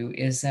with you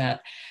is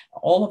that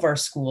all of our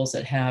schools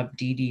that have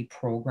DD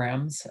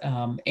programs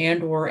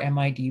and or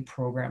MID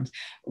programs,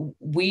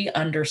 we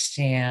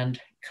understand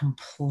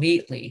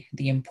completely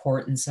the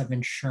importance of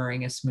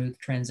ensuring a smooth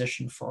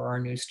transition for our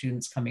new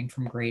students coming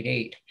from grade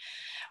 8.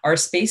 Our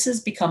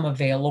spaces become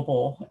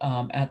available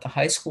at the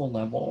high school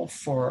level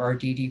for our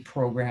DD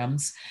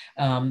programs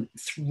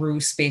through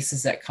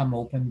spaces that come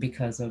open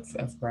because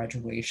of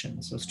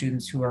graduation. So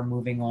students who are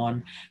moving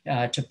on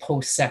to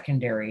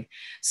post-secondary.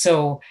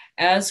 So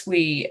as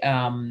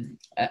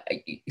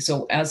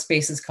as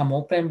spaces come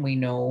open, we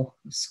know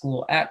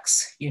school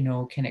X,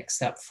 can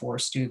accept 4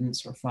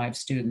 students or 5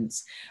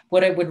 students.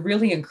 What I would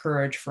really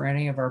encourage for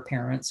any of our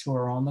parents who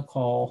are on the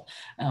call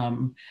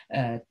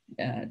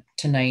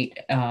tonight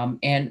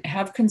and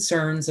have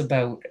concerns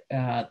about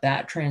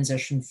that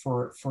transition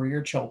for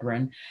your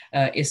children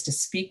is to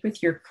speak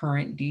with your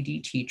current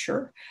DD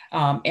teacher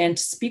and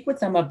to speak with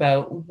them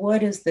about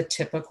what is the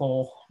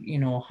typical,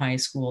 high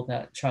school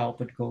that child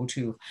would go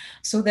to,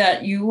 so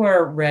that you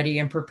are ready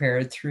and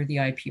prepared through the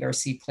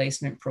IPRC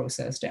placement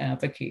process to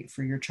advocate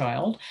for your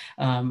child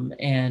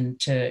and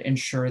to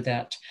ensure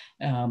that,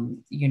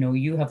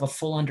 you have a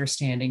full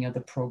understanding of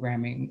the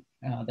programming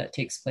that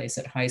takes place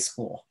at high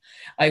school.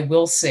 I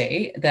will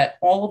say that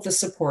all of the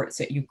supports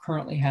that you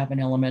currently have in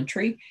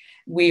elementary,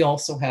 we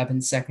also have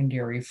in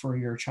secondary for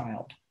your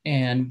child,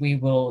 and we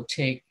will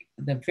take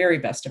the very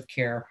best of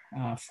care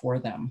for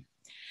them.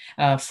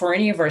 For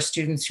any of our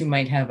students who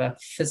might have a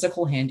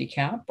physical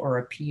handicap or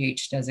a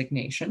PH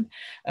designation,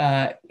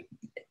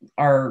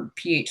 our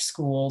PH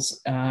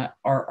schools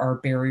are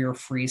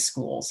barrier-free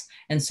schools.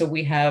 And so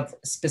we have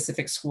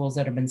specific schools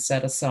that have been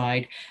set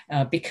aside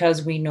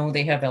because we know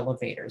they have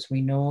elevators.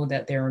 We know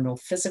that there are no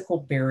physical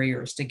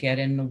barriers to get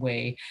in the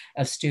way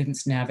of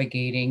students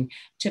navigating,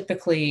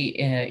 typically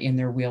in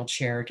their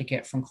wheelchair, to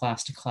get from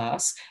class to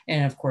class.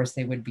 And of course,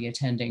 they would be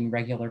attending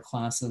regular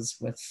classes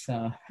with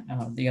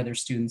the other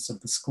students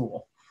of the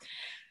school.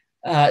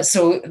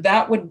 So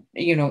that would,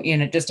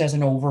 in it, just as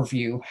an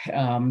overview,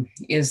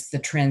 is the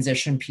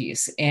transition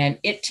piece. And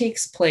it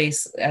takes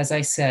place, as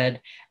I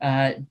said,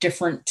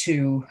 different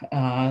to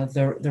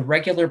the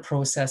regular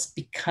process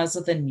because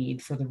of the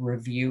need for the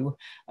review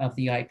of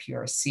the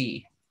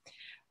IPRC.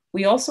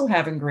 We also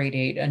have in grade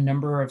 8 a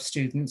number of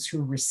students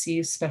who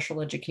receive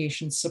special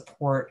education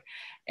support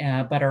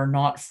but are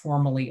not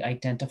formally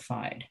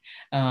identified.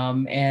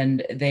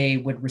 And they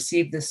would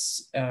receive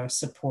this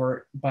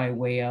support by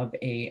way of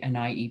an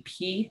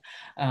IEP.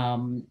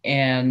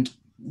 And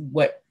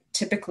what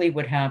typically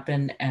would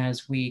happen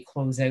as we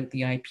close out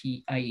the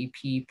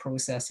IEP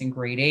process in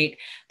grade 8,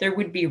 there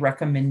would be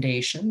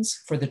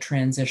recommendations for the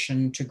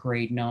transition to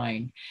grade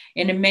 9.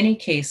 And in many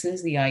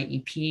cases, the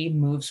IEP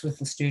moves with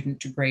the student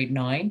to grade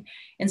 9.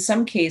 In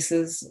some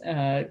cases,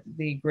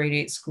 the grade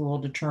 8 school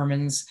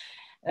determines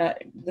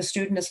the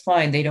student is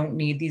fine. They don't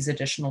need these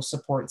additional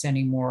supports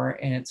anymore,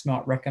 and it's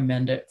not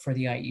recommended for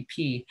the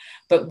IEP.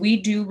 But we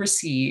do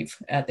receive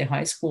at the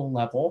high school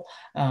level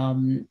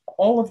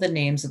all of the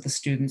names of the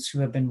students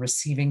who have been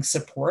receiving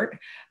support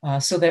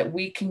so that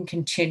we can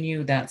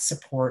continue that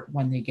support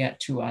when they get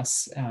to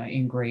us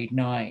in grade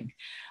 9.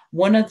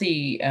 One of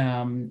the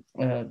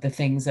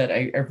things that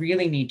I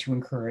really need to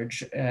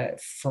encourage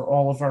for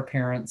all of our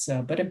parents,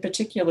 but in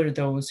particular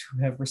those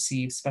who have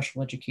received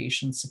special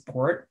education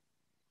support,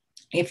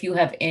 if you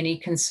have any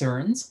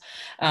concerns,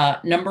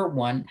 number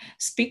one,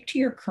 speak to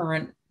your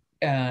current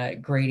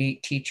grade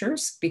 8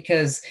 teachers,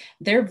 because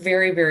they're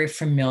very, very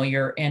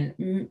familiar, and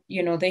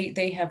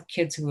they have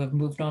kids who have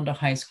moved on to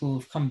high school,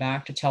 who've come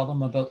back to tell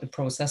them about the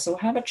process. So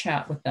have a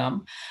chat with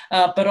them,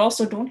 but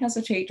also don't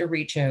hesitate to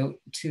reach out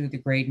to the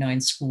grade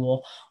 9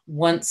 school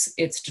once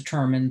it's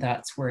determined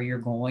that's where you're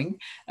going,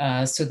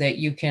 so that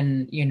you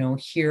can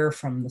hear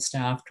from the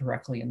staff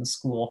directly in the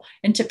school.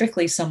 And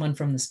typically someone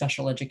from the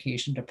special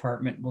education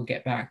department will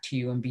get back to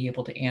you and be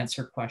able to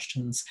answer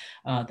questions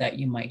that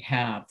you might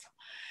have.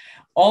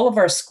 All of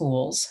our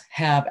schools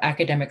have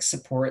academic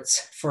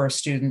supports for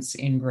students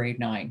in grade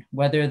 9,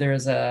 whether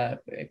there's a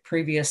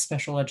previous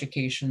special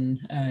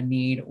education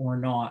need or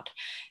not.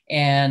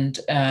 And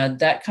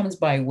that comes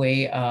by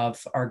way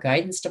of our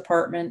guidance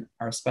department,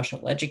 our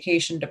special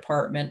education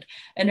department,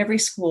 and every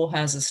school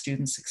has a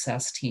student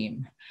success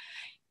team.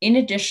 In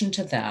addition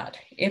to that,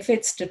 if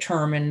it's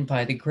determined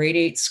by the grade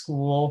 8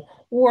 school,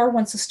 or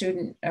once a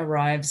student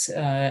arrives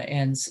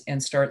and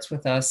starts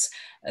with us,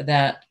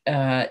 that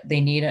they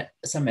need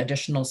some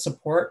additional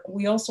support,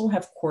 we also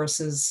have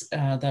courses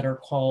that are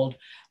called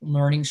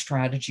learning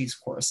strategies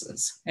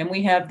courses. And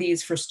we have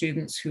these for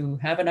students who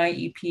have an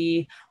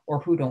IEP or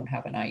who don't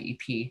have an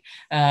IEP.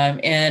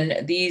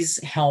 And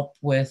these help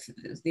with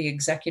the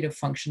executive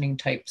functioning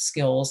type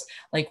skills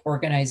like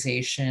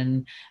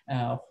organization,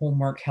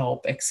 homework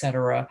help,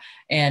 etc.,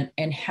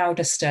 and how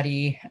to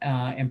study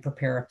and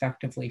prepare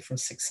effectively for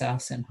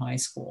success in high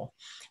school.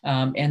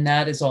 And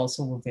that is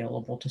also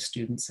available to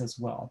students as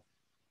well.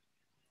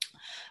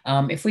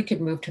 If we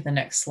could move to the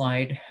next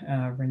slide,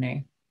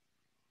 Renee.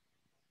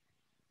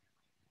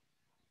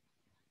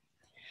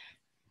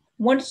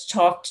 Wanted to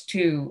talk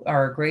to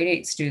our grade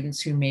 8 students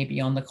who may be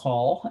on the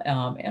call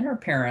and our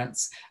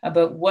parents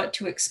about what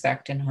to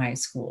expect in high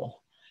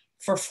school.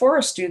 For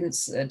our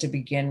students to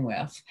begin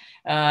with,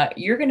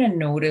 you're going to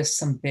notice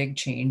some big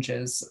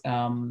changes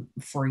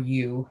for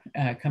you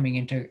coming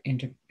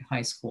into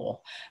high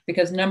school,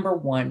 because number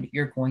one,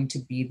 you're going to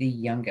be the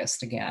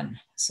youngest again.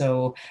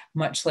 So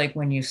much like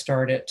when you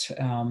started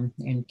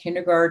in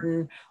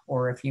kindergarten,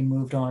 or if you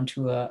moved on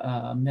to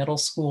a middle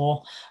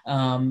school,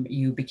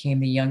 you became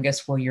the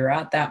youngest. Well, you're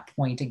at that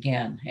point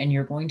again, and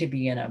you're going to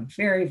be in a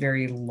very,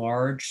 very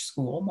large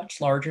school, much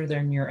larger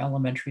than your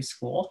elementary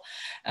school.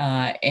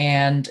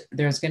 And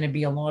there's going to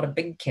be a lot of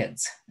big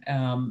kids,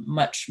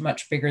 much,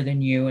 much bigger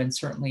than you. And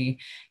certainly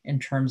in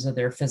terms of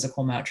their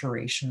physical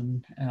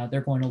maturation,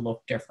 they're going to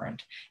look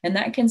different. And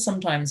that can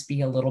sometimes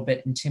be a little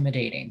bit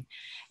intimidating.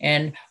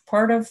 And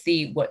part of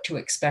the what to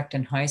expect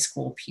in high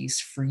school piece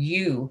for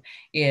you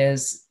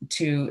is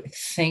to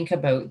think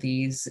about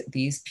these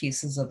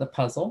pieces of the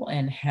puzzle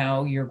and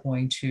how you're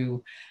going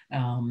to,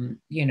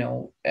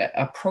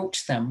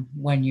 approach them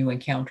when you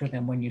encounter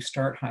them when you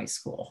start high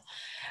school.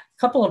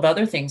 Couple of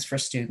other things for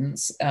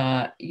students,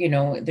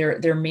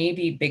 there may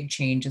be big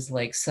changes,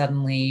 like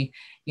suddenly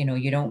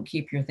you don't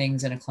keep your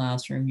things in a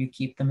classroom, you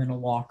keep them in a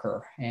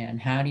locker. And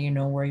how do you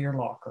know where your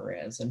locker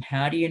is? And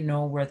how do you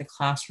know where the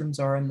classrooms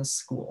are in the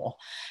school?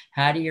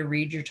 How do you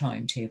read your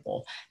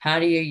timetable? How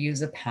do you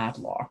use a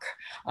padlock?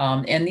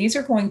 And these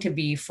are going to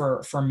be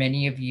for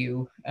many of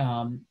you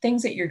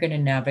things that you're going to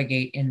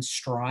navigate in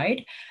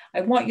stride. I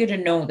want you to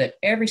know that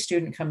every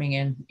student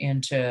coming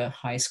into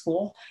high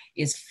school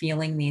is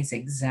feeling these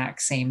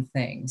exact same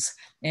things.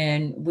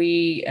 And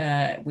we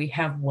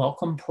have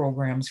welcome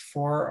programs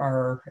for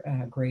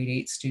our grade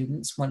 8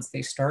 students once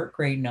they start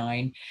grade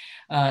 9,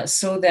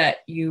 so that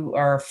you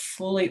are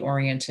fully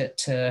oriented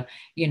to,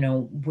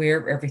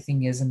 where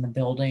everything is in the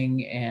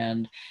building,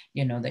 and,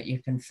 that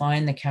you can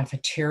find the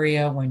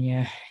cafeteria when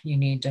you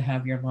need to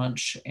have your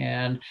lunch,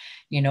 and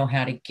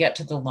how to get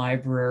to the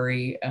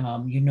library,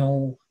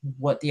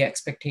 what the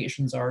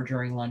expectations are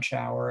during lunch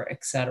hour,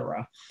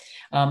 etc.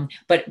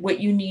 But what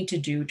you need to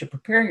do to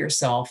prepare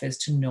yourself is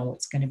to know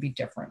it's going to be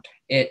different.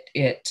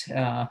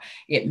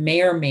 It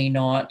may or may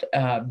not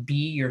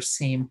be your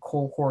same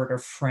cohort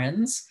of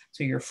friends,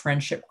 so your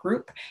friendship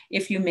group,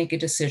 if you make a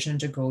decision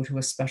to go to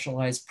a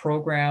specialized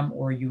program,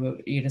 or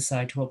you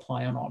decide to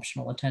apply on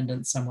optional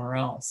attendance somewhere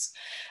else.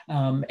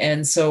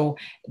 And so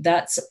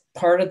that's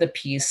part of the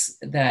piece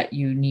that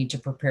you need to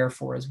prepare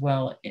for as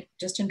well,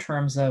 just in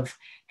terms of,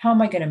 how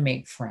am I going to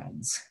make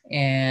friends?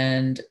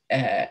 And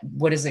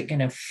what is it going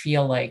to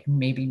feel like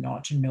maybe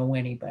not to know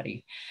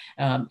anybody?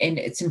 And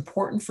it's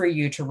important for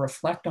you to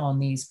reflect on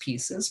these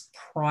pieces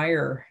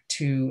prior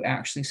to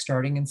actually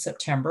starting in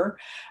September,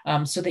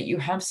 so that you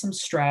have some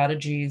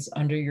strategies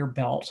under your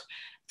belt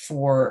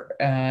for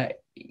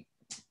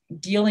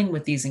dealing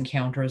with these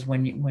encounters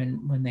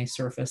when they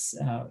surface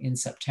in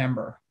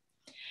September.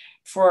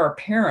 For our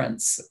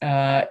parents,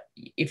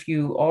 if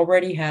you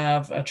already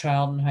have a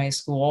child in high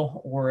school,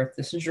 or if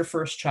this is your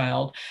first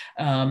child,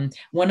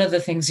 one of the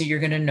things that you're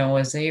going to know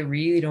is they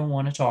really don't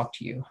want to talk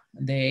to you.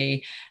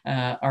 They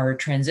are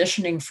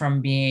transitioning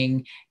from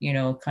being,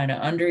 kind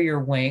of under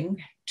your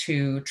wing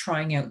to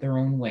trying out their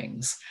own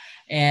wings.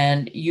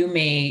 And you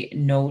may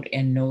note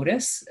and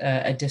notice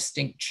a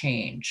distinct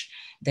change.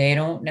 They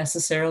don't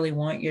necessarily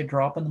want you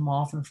dropping them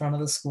off in front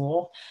of the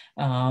school.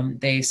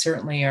 They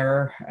certainly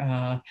are,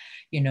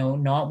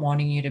 not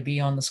wanting you to be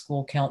on the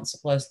school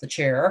council as the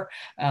chair.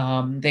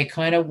 They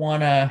kind of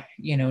want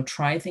to,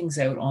 try things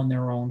out on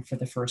their own for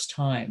the first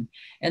time.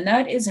 And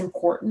that is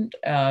important.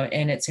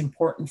 And it's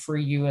important for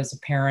you as a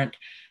parent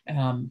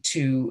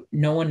to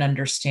know and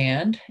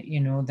understand,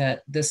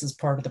 that this is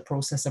part of the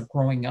process of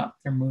growing up.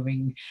 They're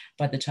moving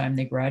by the time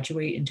they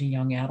graduate into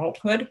young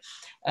adulthood,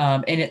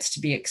 and it's to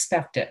be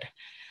expected.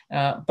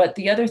 But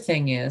the other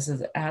thing is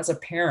as a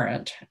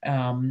parent,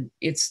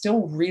 it's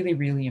still really,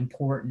 really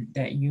important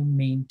that you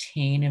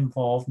maintain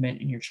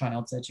involvement in your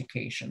child's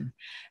education.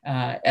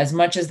 As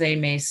much as they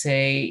may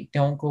say,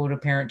 don't go to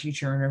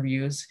parent-teacher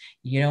interviews,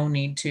 you don't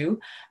need to.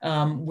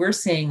 We're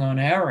saying on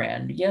our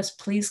end, yes,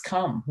 please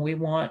come. We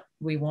want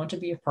to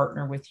be a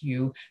partner with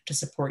you to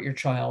support your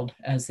child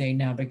as they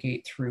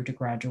navigate through to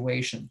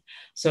graduation.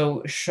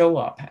 So show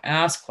up,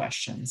 ask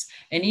questions.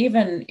 And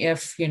even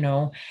if,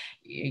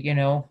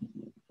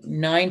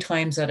 9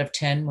 times out of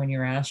 10, when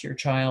you're asked your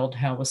child,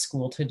 how was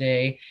school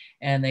today,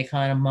 and they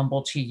kind of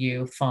mumble to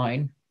you,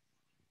 fine.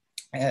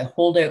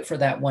 Hold out for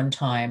that one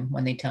time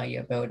when they tell you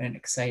about an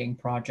exciting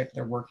project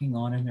they're working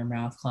on in their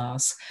math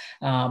class,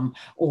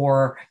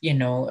 or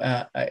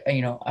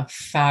a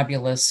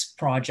fabulous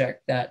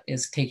project that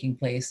is taking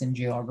place in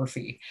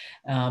geography,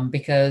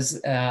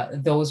 because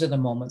those are the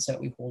moments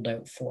that we hold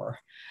out for.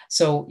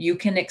 So you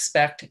can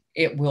expect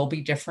it will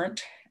be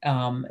different.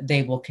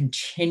 They will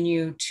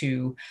continue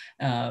to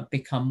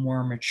become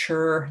more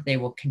mature. They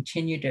will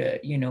continue to,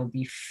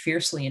 be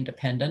fiercely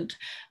independent,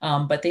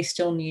 but they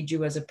still need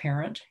you as a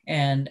parent.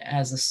 And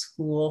as a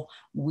school,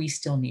 we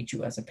still need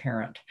you as a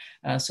parent.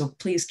 So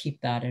please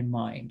keep that in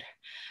mind.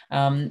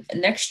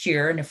 Next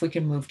year, and if we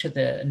can move to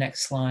the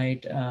next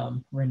slide,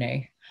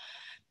 Renee,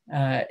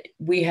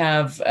 we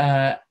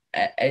have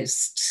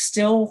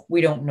still,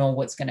 we don't know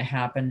what's going to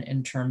happen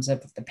in terms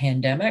of the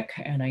pandemic.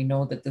 And I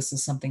know that this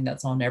is something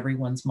that's on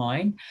everyone's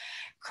mind.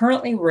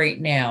 Currently, right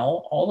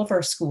now, all of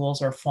our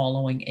schools are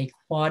following a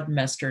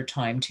quadmester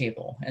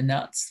timetable, and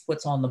that's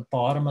what's on the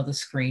bottom of the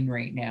screen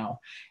right now.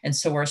 And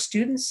so our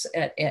students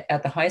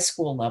at the high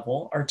school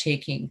level are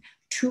taking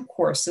 2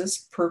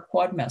 courses per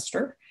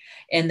quadmester,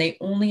 and they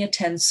only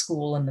attend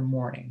school in the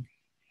morning.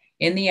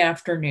 In the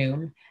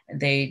afternoon,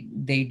 they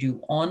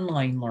do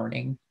online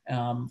learning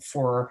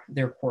for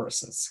their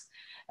courses.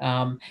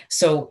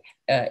 So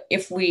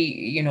if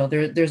we,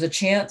 there's a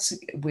chance,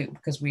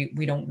 because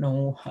we don't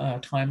know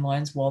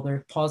timelines, while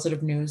there's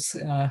positive news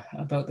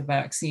about the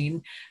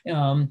vaccine,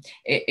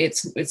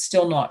 it's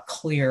still not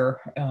clear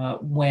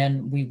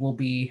when we will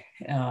be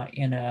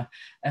in a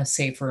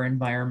safer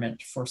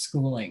environment for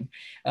schooling.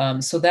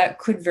 So that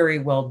could very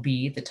well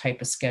be the type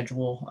of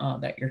schedule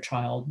that your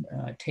child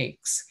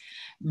takes.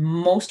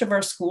 Most of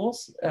our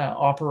schools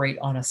operate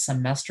on a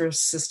semester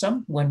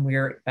system when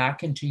we're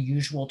back into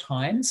usual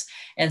times.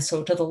 And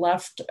so to the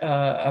left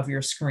of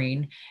your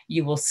screen,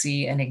 you will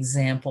see an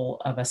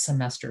example of a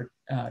semester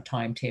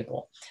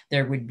timetable.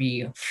 There would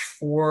be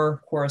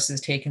 4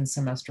 courses taken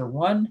semester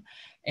 1,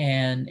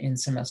 and in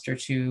semester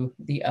 2,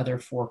 the other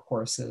 4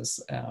 courses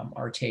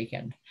are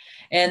taken.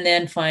 And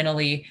then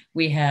finally,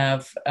 we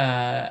have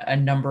a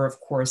number of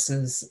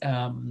courses,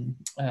 a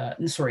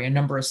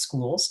number of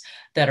schools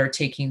that are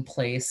taking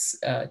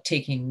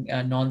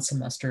a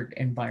non-semestered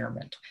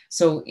environment.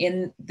 So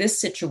in this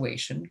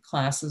situation,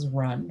 classes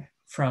run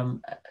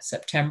from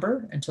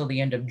September until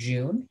the end of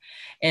June,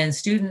 and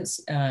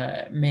students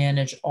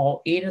manage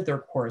all 8 of their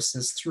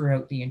courses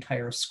throughout the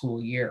entire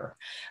school year.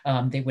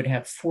 They would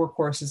have 4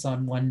 courses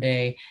on one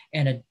day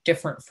and a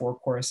different 4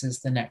 courses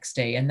the next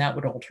day, and that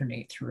would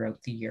alternate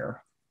throughout the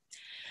year.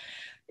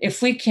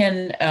 If we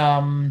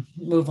can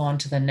move on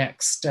to the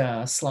next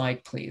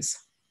slide, please.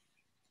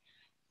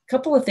 A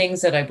couple of things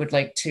that I would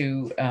like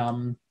to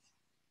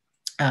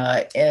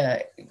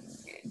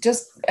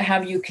just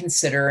have you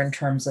consider in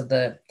terms of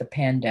the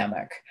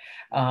pandemic.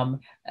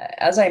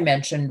 As I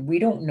mentioned, we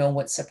don't know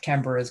what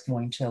September is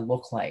going to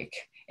look like,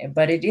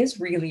 but it is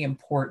really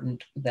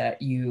important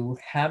that you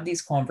have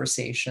these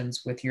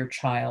conversations with your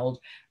child,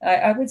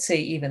 I would say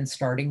even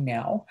starting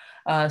now,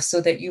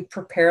 so that you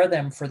prepare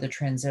them for the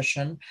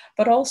transition,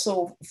 but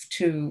also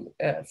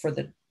for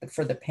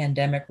the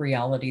pandemic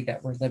reality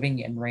that we're living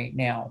in right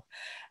now.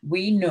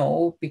 We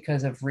know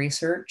because of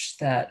research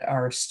that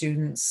our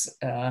students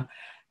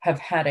have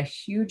had a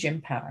huge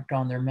impact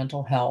on their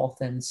mental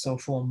health and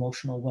social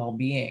emotional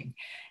well-being.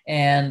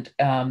 And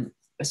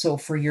so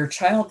for your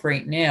child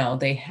right now,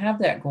 they have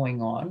that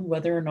going on,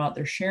 whether or not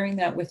they're sharing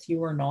that with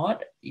you or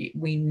not.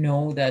 We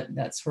know that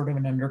that's sort of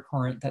an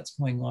undercurrent that's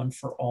going on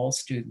for all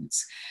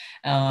students.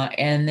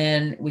 And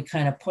then we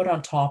kind of put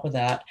on top of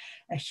that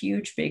a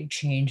huge, big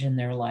change in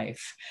their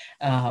life.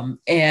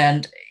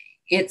 And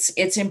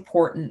it's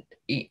important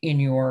in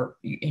your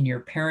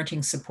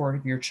parenting support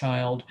of your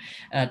child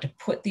to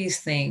put these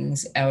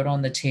things out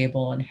on the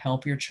table and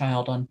help your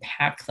child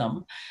unpack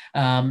them,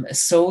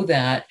 so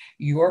that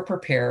you're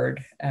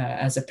prepared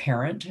as a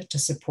parent to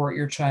support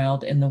your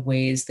child in the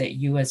ways that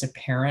you as a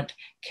parent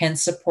can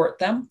support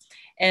them.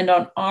 And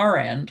on our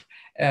end,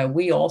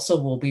 we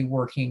also will be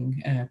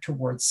working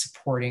towards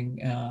supporting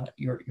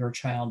your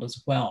child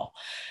as well.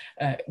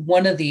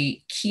 One of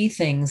the key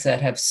things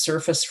that have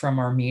surfaced from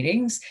our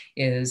meetings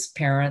is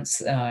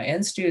parents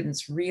and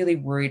students really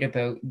worried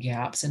about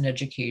gaps in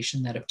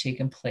education that have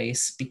taken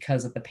place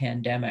because of the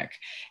pandemic.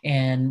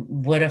 And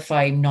what if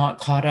I'm not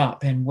caught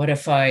up? And what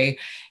if I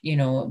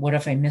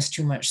miss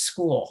too much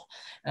school?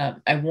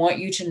 I want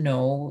you to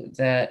know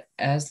that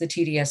as the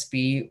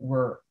TDSB,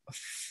 we're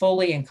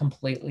fully and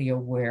completely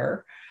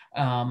aware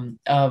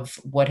of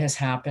what has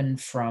happened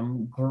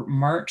from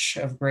March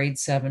of grade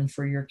 7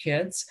 for your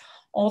kids,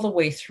 all the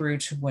way through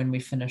to when we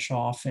finish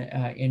off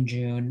in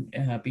June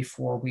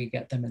before we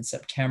get them in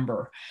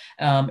September.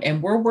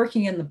 And we're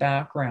working in the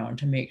background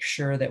to make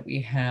sure that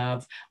we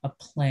have a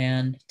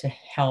plan to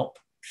help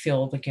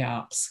fill the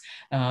gaps,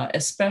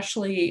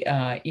 especially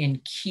in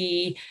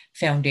key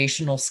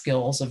foundational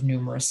skills of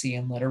numeracy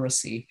and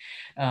literacy.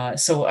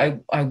 So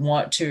I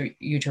want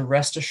you to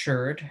rest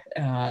assured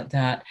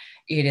that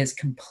it is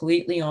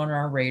completely on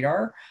our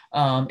radar,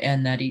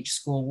 and that each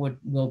school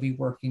will be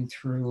working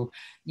through,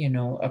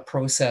 a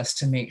process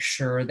to make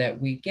sure that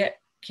we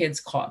get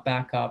kids caught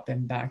back up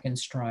and back in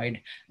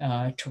stride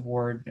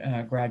toward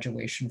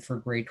graduation for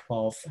grade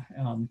 12,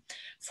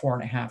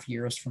 4.5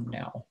 years from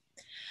now.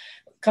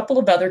 Couple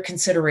of other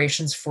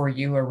considerations for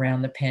you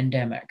around the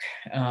pandemic.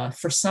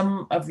 For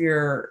some of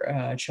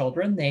your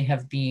children, they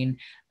have been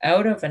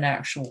out of an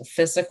actual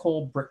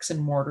physical bricks and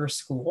mortar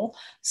school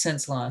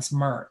since last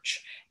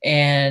March.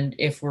 And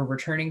if we're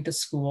returning to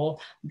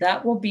school,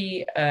 that will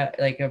be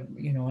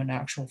an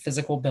actual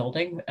physical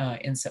building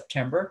in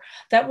September.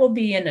 That will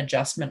be an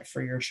adjustment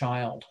for your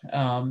child.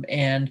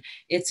 And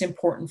it's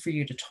important for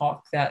you to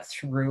talk that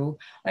through.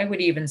 I would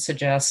even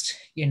suggest,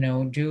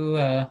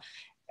 do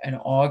an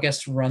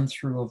August run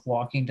through of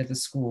walking to the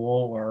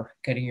school or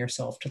getting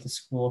yourself to the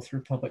school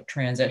through public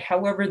transit,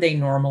 however they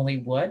normally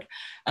would,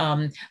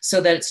 so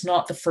that it's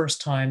not the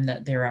first time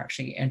that they're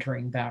actually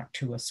entering back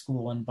to a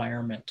school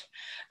environment.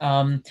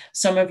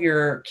 Some of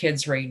your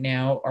kids right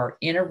now are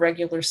in a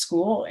regular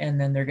school,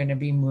 and then they're going to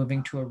be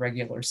moving to a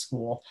regular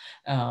school,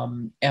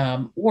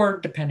 or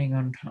depending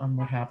on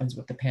what happens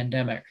with the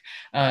pandemic.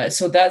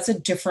 So that's a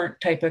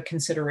different type of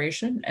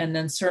consideration. And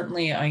then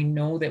certainly I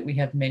know that we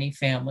have many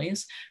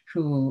families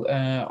who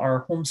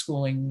are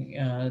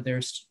homeschooling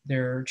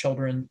their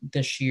children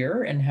this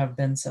year and have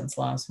been since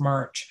last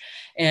March.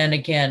 And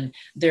again,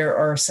 there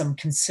are some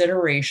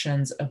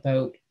considerations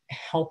about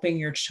helping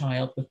your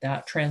child with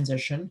that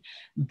transition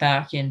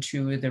back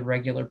into the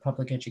regular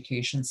public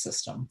education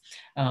system,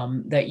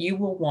 that you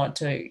will want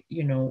to,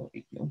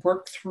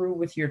 work through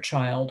with your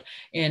child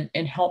and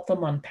help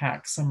them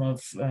unpack some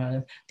of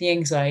the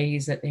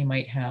anxieties that they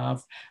might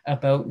have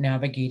about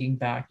navigating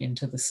back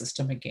into the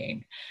system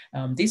again.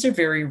 These are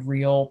very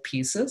real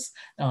pieces,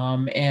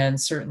 and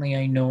certainly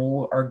I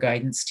know our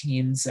guidance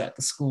teams at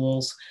the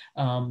schools,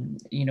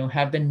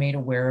 have been made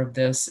aware of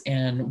this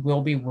and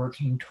will be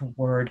working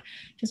toward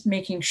just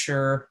making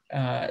sure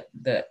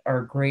that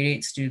our grade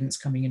 8 students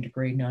coming into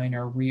grade 9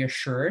 are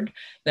reassured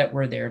that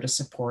we're there to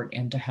support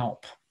and to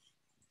help.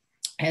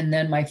 And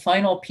then my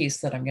final piece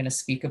that I'm going to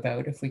speak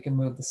about, if we can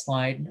move the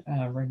slide,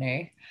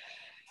 Renee,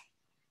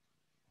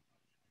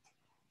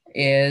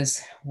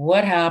 is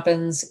what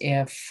happens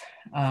if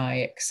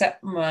I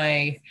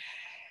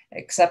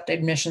accept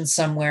admission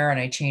somewhere and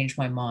I change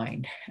my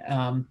mind.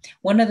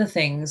 One of the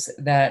things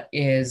that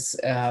is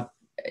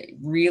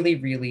really,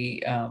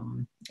 really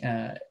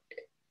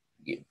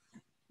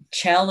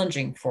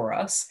challenging for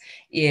us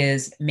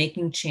is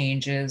making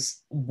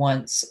changes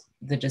once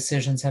the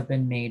decisions have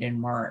been made in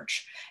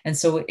March. And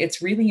so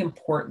it's really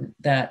important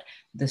that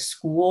the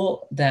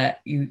school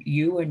that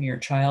you and your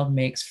child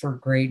makes for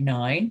grade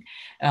 9,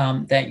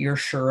 that you're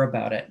sure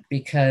about it,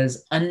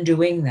 because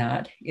undoing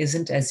that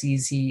isn't as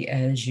easy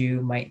as you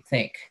might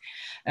think.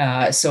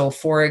 So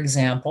for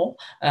example,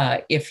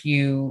 if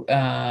you,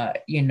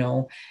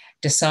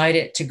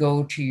 decided to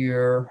go to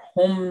your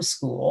home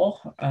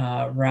school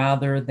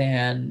rather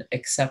than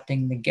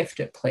accepting the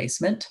gifted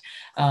placement,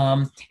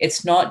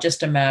 it's not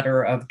just a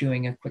matter of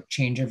doing a quick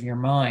change of your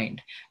mind.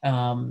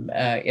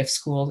 If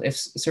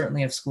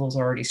schools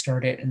already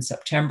started in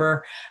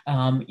September,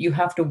 you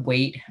have to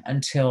wait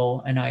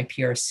until an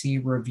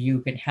IPRC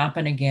review can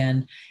happen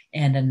again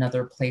and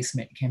another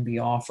placement can be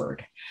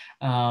offered.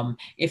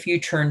 If you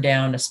turn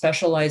down a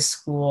specialized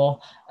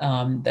school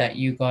that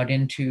you got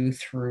into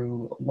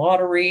through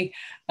lottery,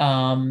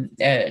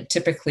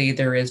 typically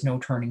there is no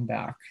turning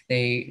back.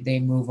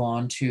 They move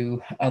on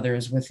to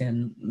others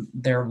within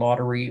their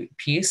lottery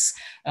piece,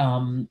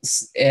 and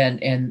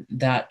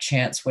that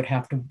chance you'd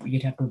have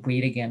to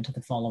wait again to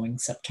the following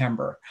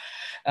September.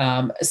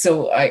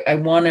 So I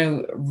want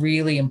to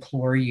really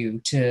implore you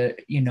to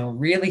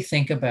really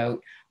think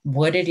about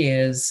what it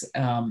is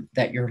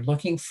that you're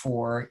looking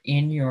for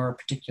in your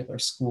particular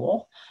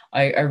school.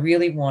 I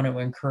really want to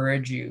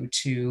encourage you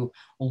to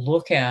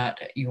look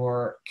at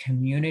your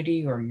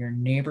community or your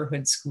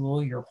neighborhood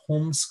school, your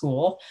home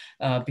school,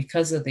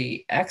 because of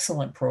the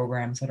excellent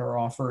programs that are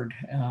offered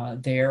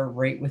there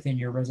right within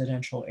your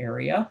residential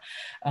area.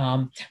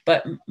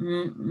 But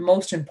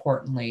most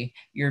importantly,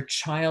 your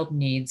child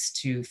needs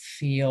to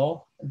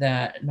feel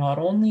that not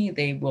only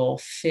they will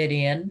fit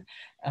in,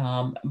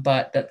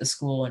 but that the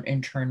school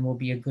in turn will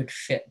be a good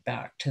fit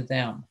back to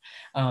them.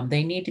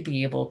 They need to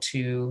be able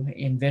to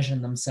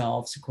envision themselves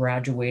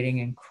graduating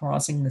and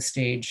crossing the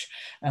stage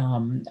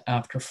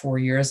after 4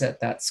 years at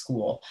that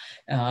school.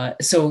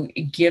 So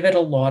give it a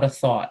lot of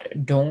thought.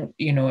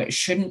 It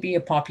shouldn't be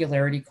a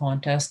popularity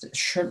contest. It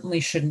certainly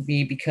shouldn't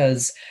be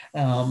because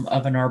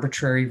of an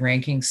arbitrary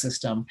ranking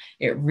system.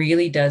 It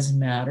really does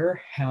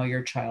matter how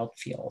your child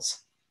feels.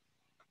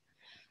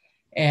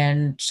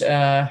 And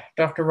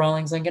Dr.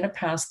 Rawlings, I'm going to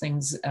pass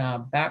things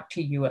back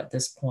to you at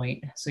this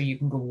point so you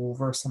can go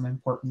over some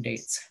important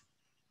dates.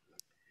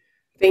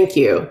 Thank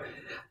you.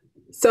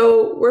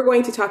 So we're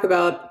going to talk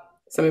about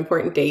some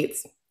important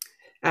dates,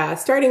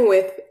 starting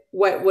with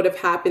what would have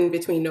happened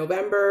between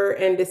November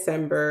and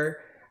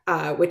December,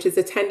 which is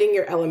attending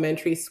your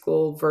elementary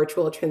school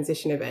virtual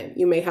transition event.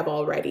 You may have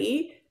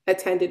already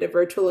attended a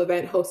virtual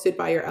event hosted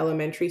by your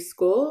elementary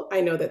school.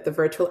 I know that the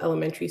virtual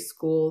elementary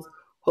schools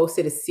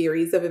hosted a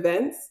series of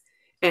events,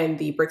 and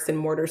the bricks and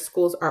mortar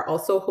schools are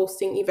also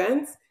hosting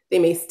events. They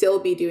may still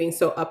be doing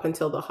so up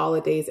until the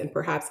holidays and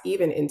perhaps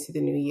even into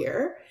the new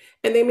year,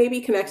 and they may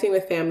be connecting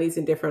with families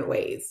in different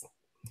ways.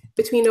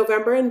 Between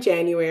November and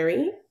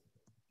January,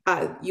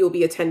 you'll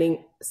be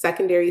attending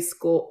secondary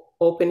school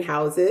open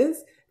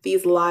houses.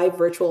 These live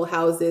virtual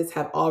houses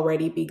have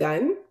already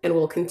begun and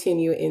will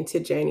continue into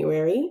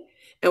January.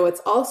 And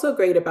what's also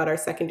great about our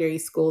secondary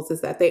schools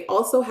is that they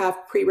also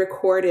have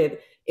pre-recorded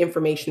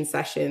information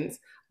sessions,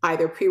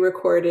 either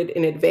pre-recorded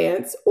in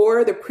advance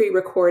or the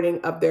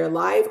pre-recording of their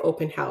live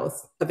open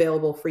house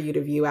available for you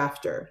to view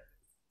after.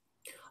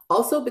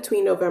 Also,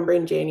 between November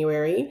and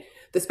January,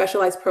 the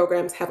specialized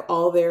programs have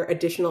all their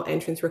additional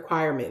entrance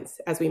requirements,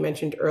 as we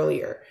mentioned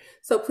earlier.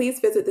 So please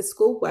visit the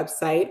school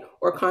website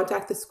or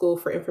contact the school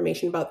for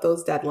information about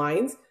those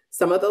deadlines.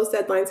 Some of those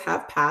deadlines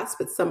have passed,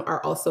 but some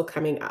are also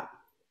coming up.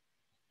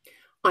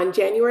 On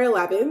January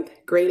 11th,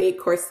 grade 8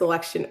 course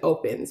selection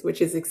opens,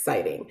 which is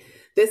exciting.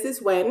 This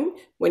is when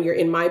you're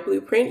in My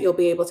Blueprint, you'll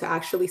be able to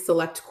actually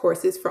select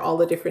courses for all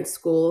the different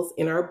schools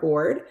in our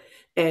board.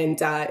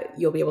 And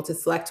you'll be able to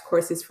select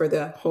courses for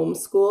the home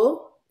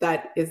school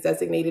that is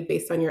designated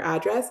based on your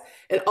address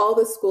and all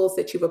the schools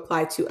that you've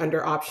applied to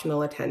under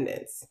optional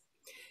attendance.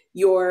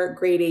 Your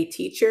grade 8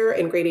 teacher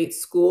and grade 8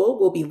 school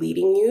will be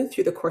leading you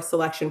through the course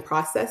selection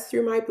process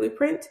through My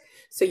Blueprint.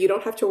 So you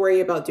don't have to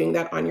worry about doing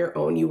that on your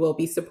own. You will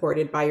be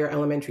supported by your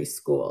elementary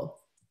school.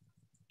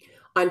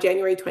 On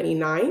January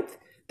 29th,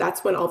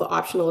 that's when all the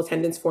optional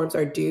attendance forms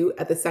are due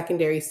at the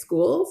secondary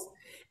schools.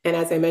 And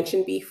as I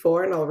mentioned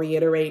before, and I'll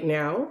reiterate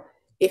now,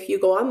 if you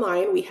go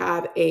online, we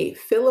have a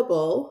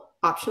fillable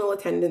optional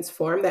attendance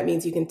form. That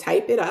means you can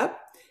type it up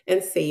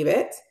and save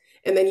it.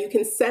 And then you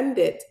can send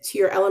it to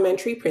your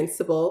elementary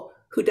principal,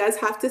 who does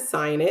have to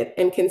sign it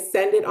and can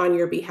send it on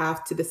your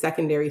behalf to the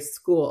secondary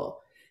school.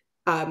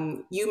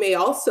 You may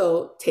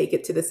also take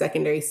it to the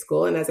secondary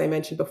school. And as I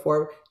mentioned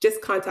before,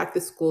 just contact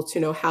the school to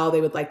know how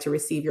they would like to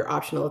receive your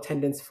optional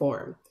attendance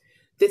form.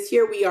 This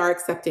year, we are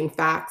accepting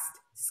faxed,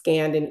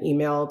 scanned, and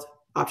emailed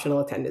optional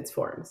attendance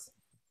forms.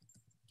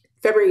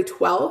 February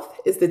 12th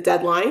is the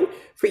deadline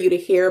for you to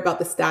hear about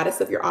the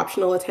status of your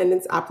optional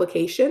attendance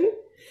application.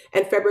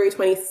 And February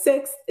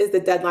 26th is the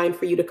deadline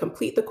for you to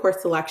complete the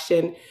course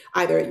selection,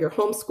 either at your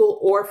home school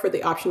or for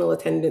the optional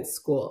attendance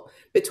school.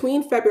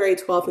 Between February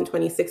 12th and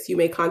 26th, you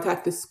may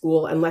contact the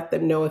school and let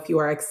them know if you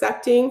are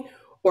accepting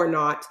or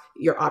not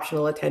your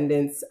optional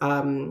attendance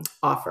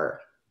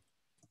offer.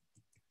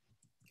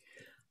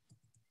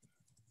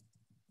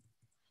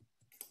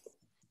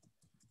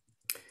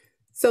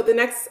 So the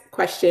next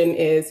question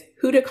is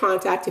who to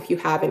contact if you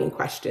have any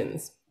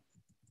questions.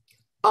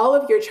 All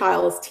of your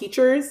child's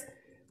teachers,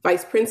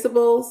 vice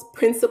principals,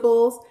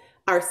 principals,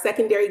 our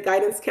secondary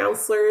guidance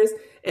counselors,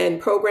 and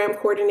program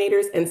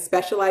coordinators and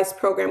specialized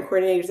program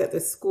coordinators at the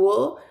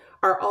school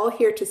are all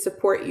here to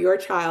support your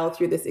child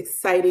through this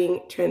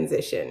exciting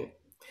transition.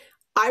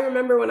 I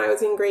remember when I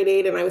was in grade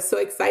 8 and I was so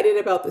excited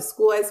about the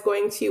school I was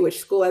going to, which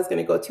school I was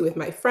going to go to with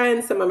my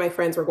friends. Some of my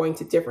friends were going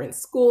to different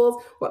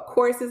schools, what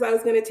courses I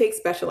was going to take,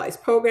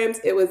 specialized programs.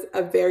 It was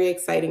a very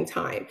exciting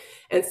time.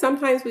 And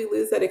sometimes we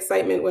lose that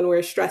excitement when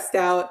we're stressed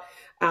out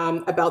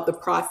about the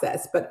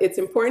process. But it's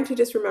important to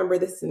just remember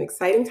this is an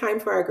exciting time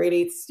for our grade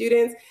 8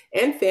 students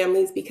and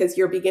families because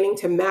you're beginning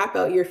to map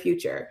out your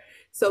future.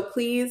 So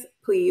please,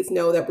 please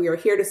know that we are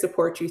here to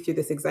support you through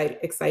this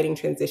exciting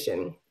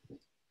transition.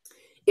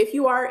 If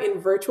you are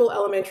in virtual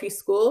elementary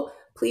school,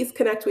 please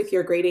connect with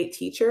your grade 8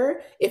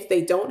 teacher. If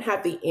they don't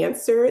have the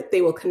answer,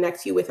 they will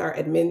connect you with the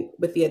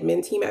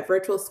admin team at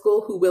virtual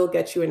school who will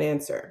get you an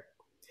answer.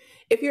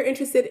 If you're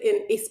interested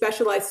in a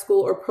specialized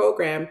school or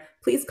program,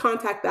 please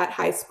contact that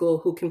high school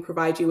who can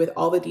provide you with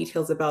all the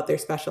details about their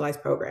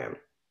specialized program.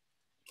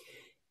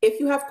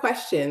 If you have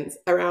questions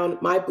around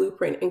My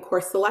Blueprint and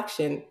course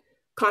selection,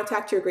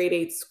 contact your grade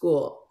 8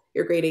 school.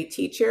 Your grade 8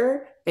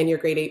 teacher and your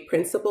grade 8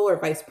 principal or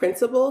vice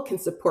principal can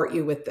support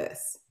you with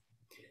this.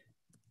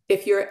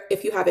 If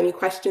you have any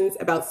questions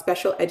about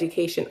special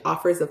education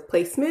offers of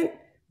placement,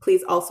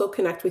 please also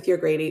connect with your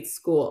grade 8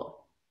 school.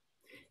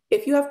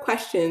 If you have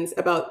questions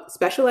about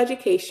special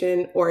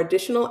education or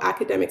additional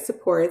academic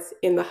supports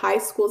in the high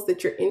schools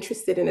that you're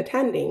interested in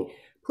attending,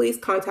 please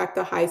contact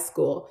the high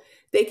school.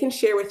 They can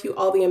share with you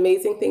all the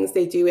amazing things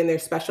they do in their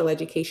special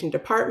education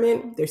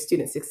department, their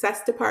student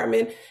success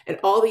department, and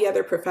all the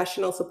other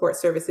professional support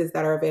services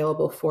that are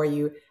available for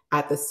you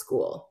at the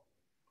school.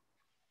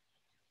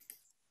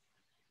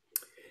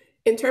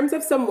 In terms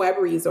of some web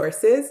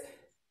resources,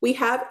 we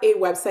have a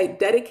website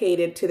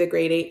dedicated to the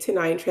grade 8 to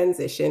 9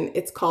 transition.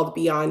 It's called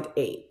Beyond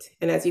 8.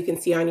 And as you can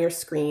see on your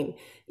screen,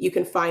 you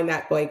can find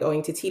that by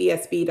going to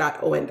tdsb.on.ca,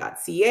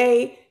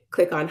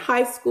 click on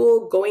high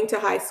school, going to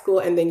high school,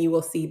 and then you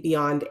will see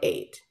Beyond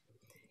 8.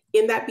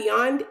 In that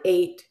Beyond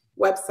 8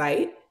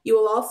 website, you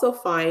will also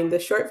find the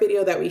short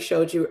video that we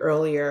showed you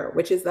earlier,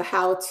 which is the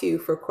how-to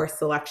for course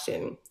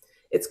selection.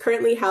 It's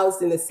currently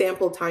housed in the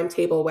sample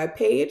timetable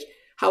webpage.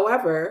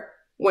 However,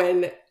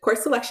 when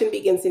course selection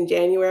begins in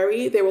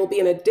January, there will be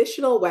an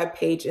additional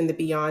webpage in the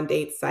Beyond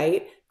 8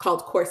 site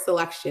called Course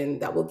Selection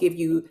that will give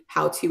you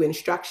how-to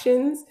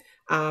instructions,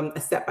 a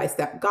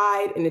step-by-step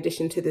guide in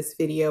addition to this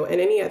video,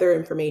 and any other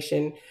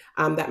information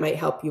that might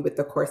help you with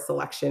the course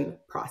selection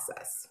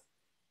process.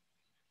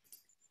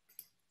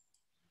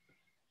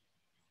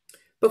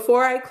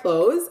 Before I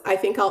close, I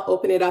think I'll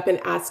open it up and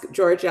ask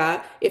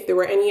Georgia if there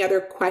were any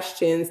other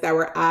questions that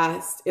were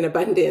asked in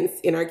abundance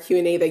in our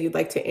Q&A that you'd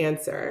like to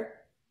answer.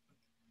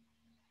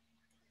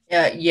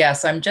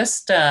 Yes, I'm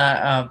just,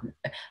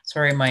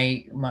 sorry,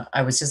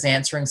 I was just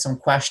answering some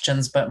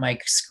questions, but my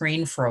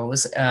screen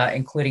froze,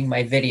 including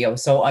my video.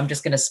 So I'm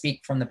just going to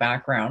speak from the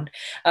background.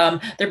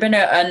 There've been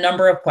a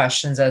number of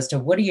questions as to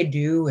what do you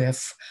do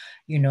if,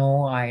 you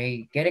know,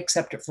 I get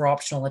accepted for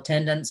optional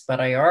attendance,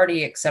 but I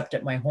already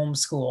accepted my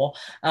homeschool.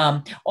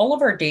 All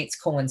of our dates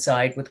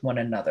coincide with one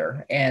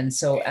another. And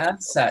so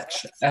as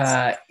such,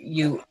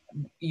 you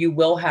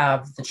will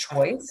have the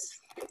choice,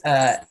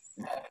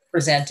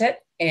 present it.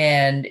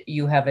 And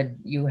you have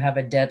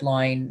a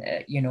deadline,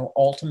 you know,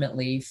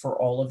 ultimately for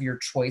all of your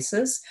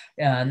choices,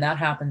 and that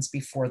happens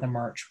before the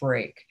March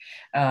break.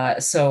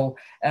 So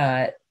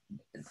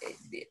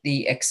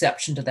the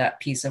exception to that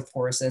piece, of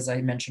course, as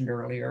I mentioned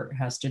earlier,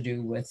 has to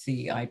do with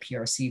the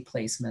IPRC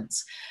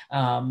placements.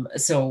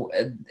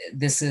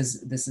 This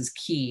is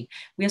key.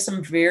 We have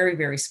some very,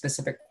 very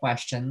specific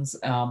questions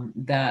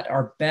that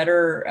are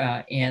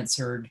better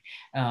answered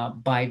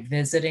by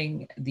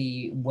visiting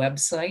the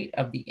website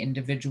of the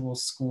individual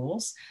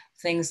schools.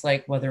 Things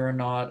like whether or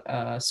not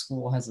a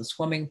school has a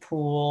swimming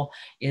pool,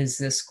 is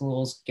this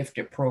school's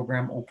gifted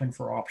program open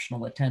for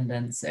optional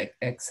attendance,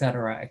 et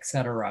cetera, et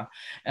cetera.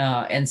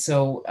 And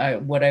so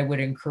what I would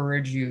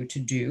encourage you to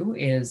do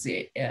is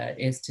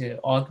to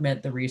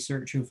augment the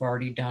research you've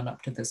already done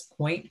up to this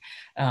point.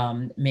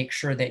 Make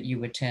sure that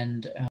you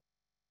attend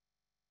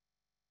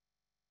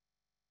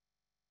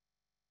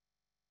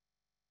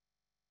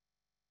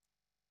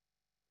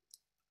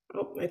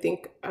I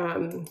think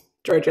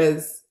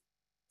Georgia's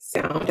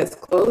sound has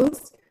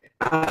closed.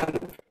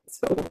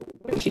 So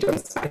when she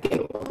jumps back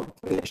in, we'll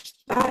finish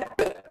that.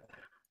 But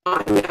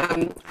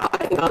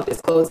I'll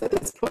just close at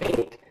this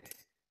point.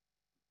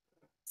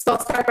 So I'll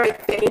start by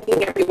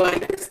thanking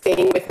everyone for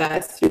staying with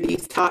us through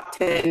these top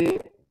 10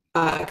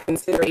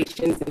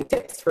 considerations and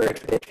tips for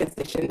the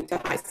transition to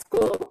high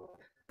school.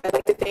 I'd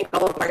like to thank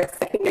all of our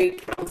secondary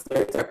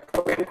counselors, our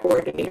program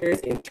coordinators,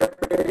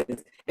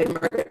 interpreters, and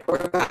Margaret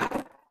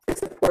Horvath for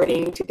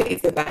supporting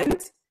today's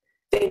event.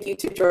 Thank you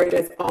to Georgia.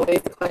 It's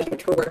always a pleasure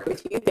to work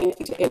with you. Thank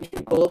you to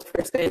Andrew Gold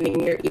for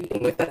spending your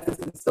evening with us as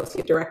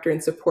Associate Director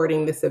and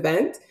supporting this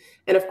event.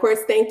 And of course,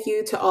 thank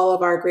you to all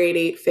of our grade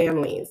 8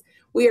 families.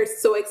 We are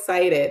so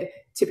excited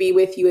to be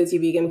with you as you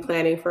begin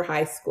planning for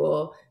high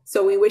school.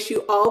 So we wish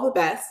you all the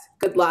best,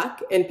 good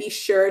luck, and be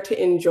sure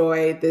to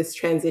enjoy this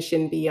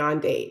transition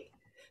beyond 8.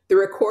 The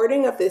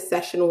recording of this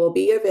session will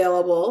be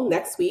available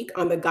next week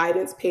on the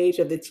guidance page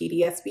of the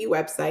TDSB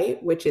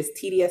website, which is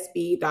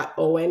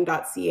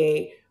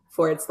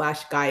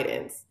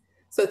tdsb.on.ca/guidance.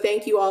 So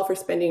thank you all for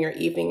spending your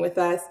evening with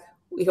us.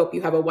 We hope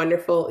you have a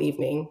wonderful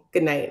evening.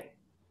 Good night.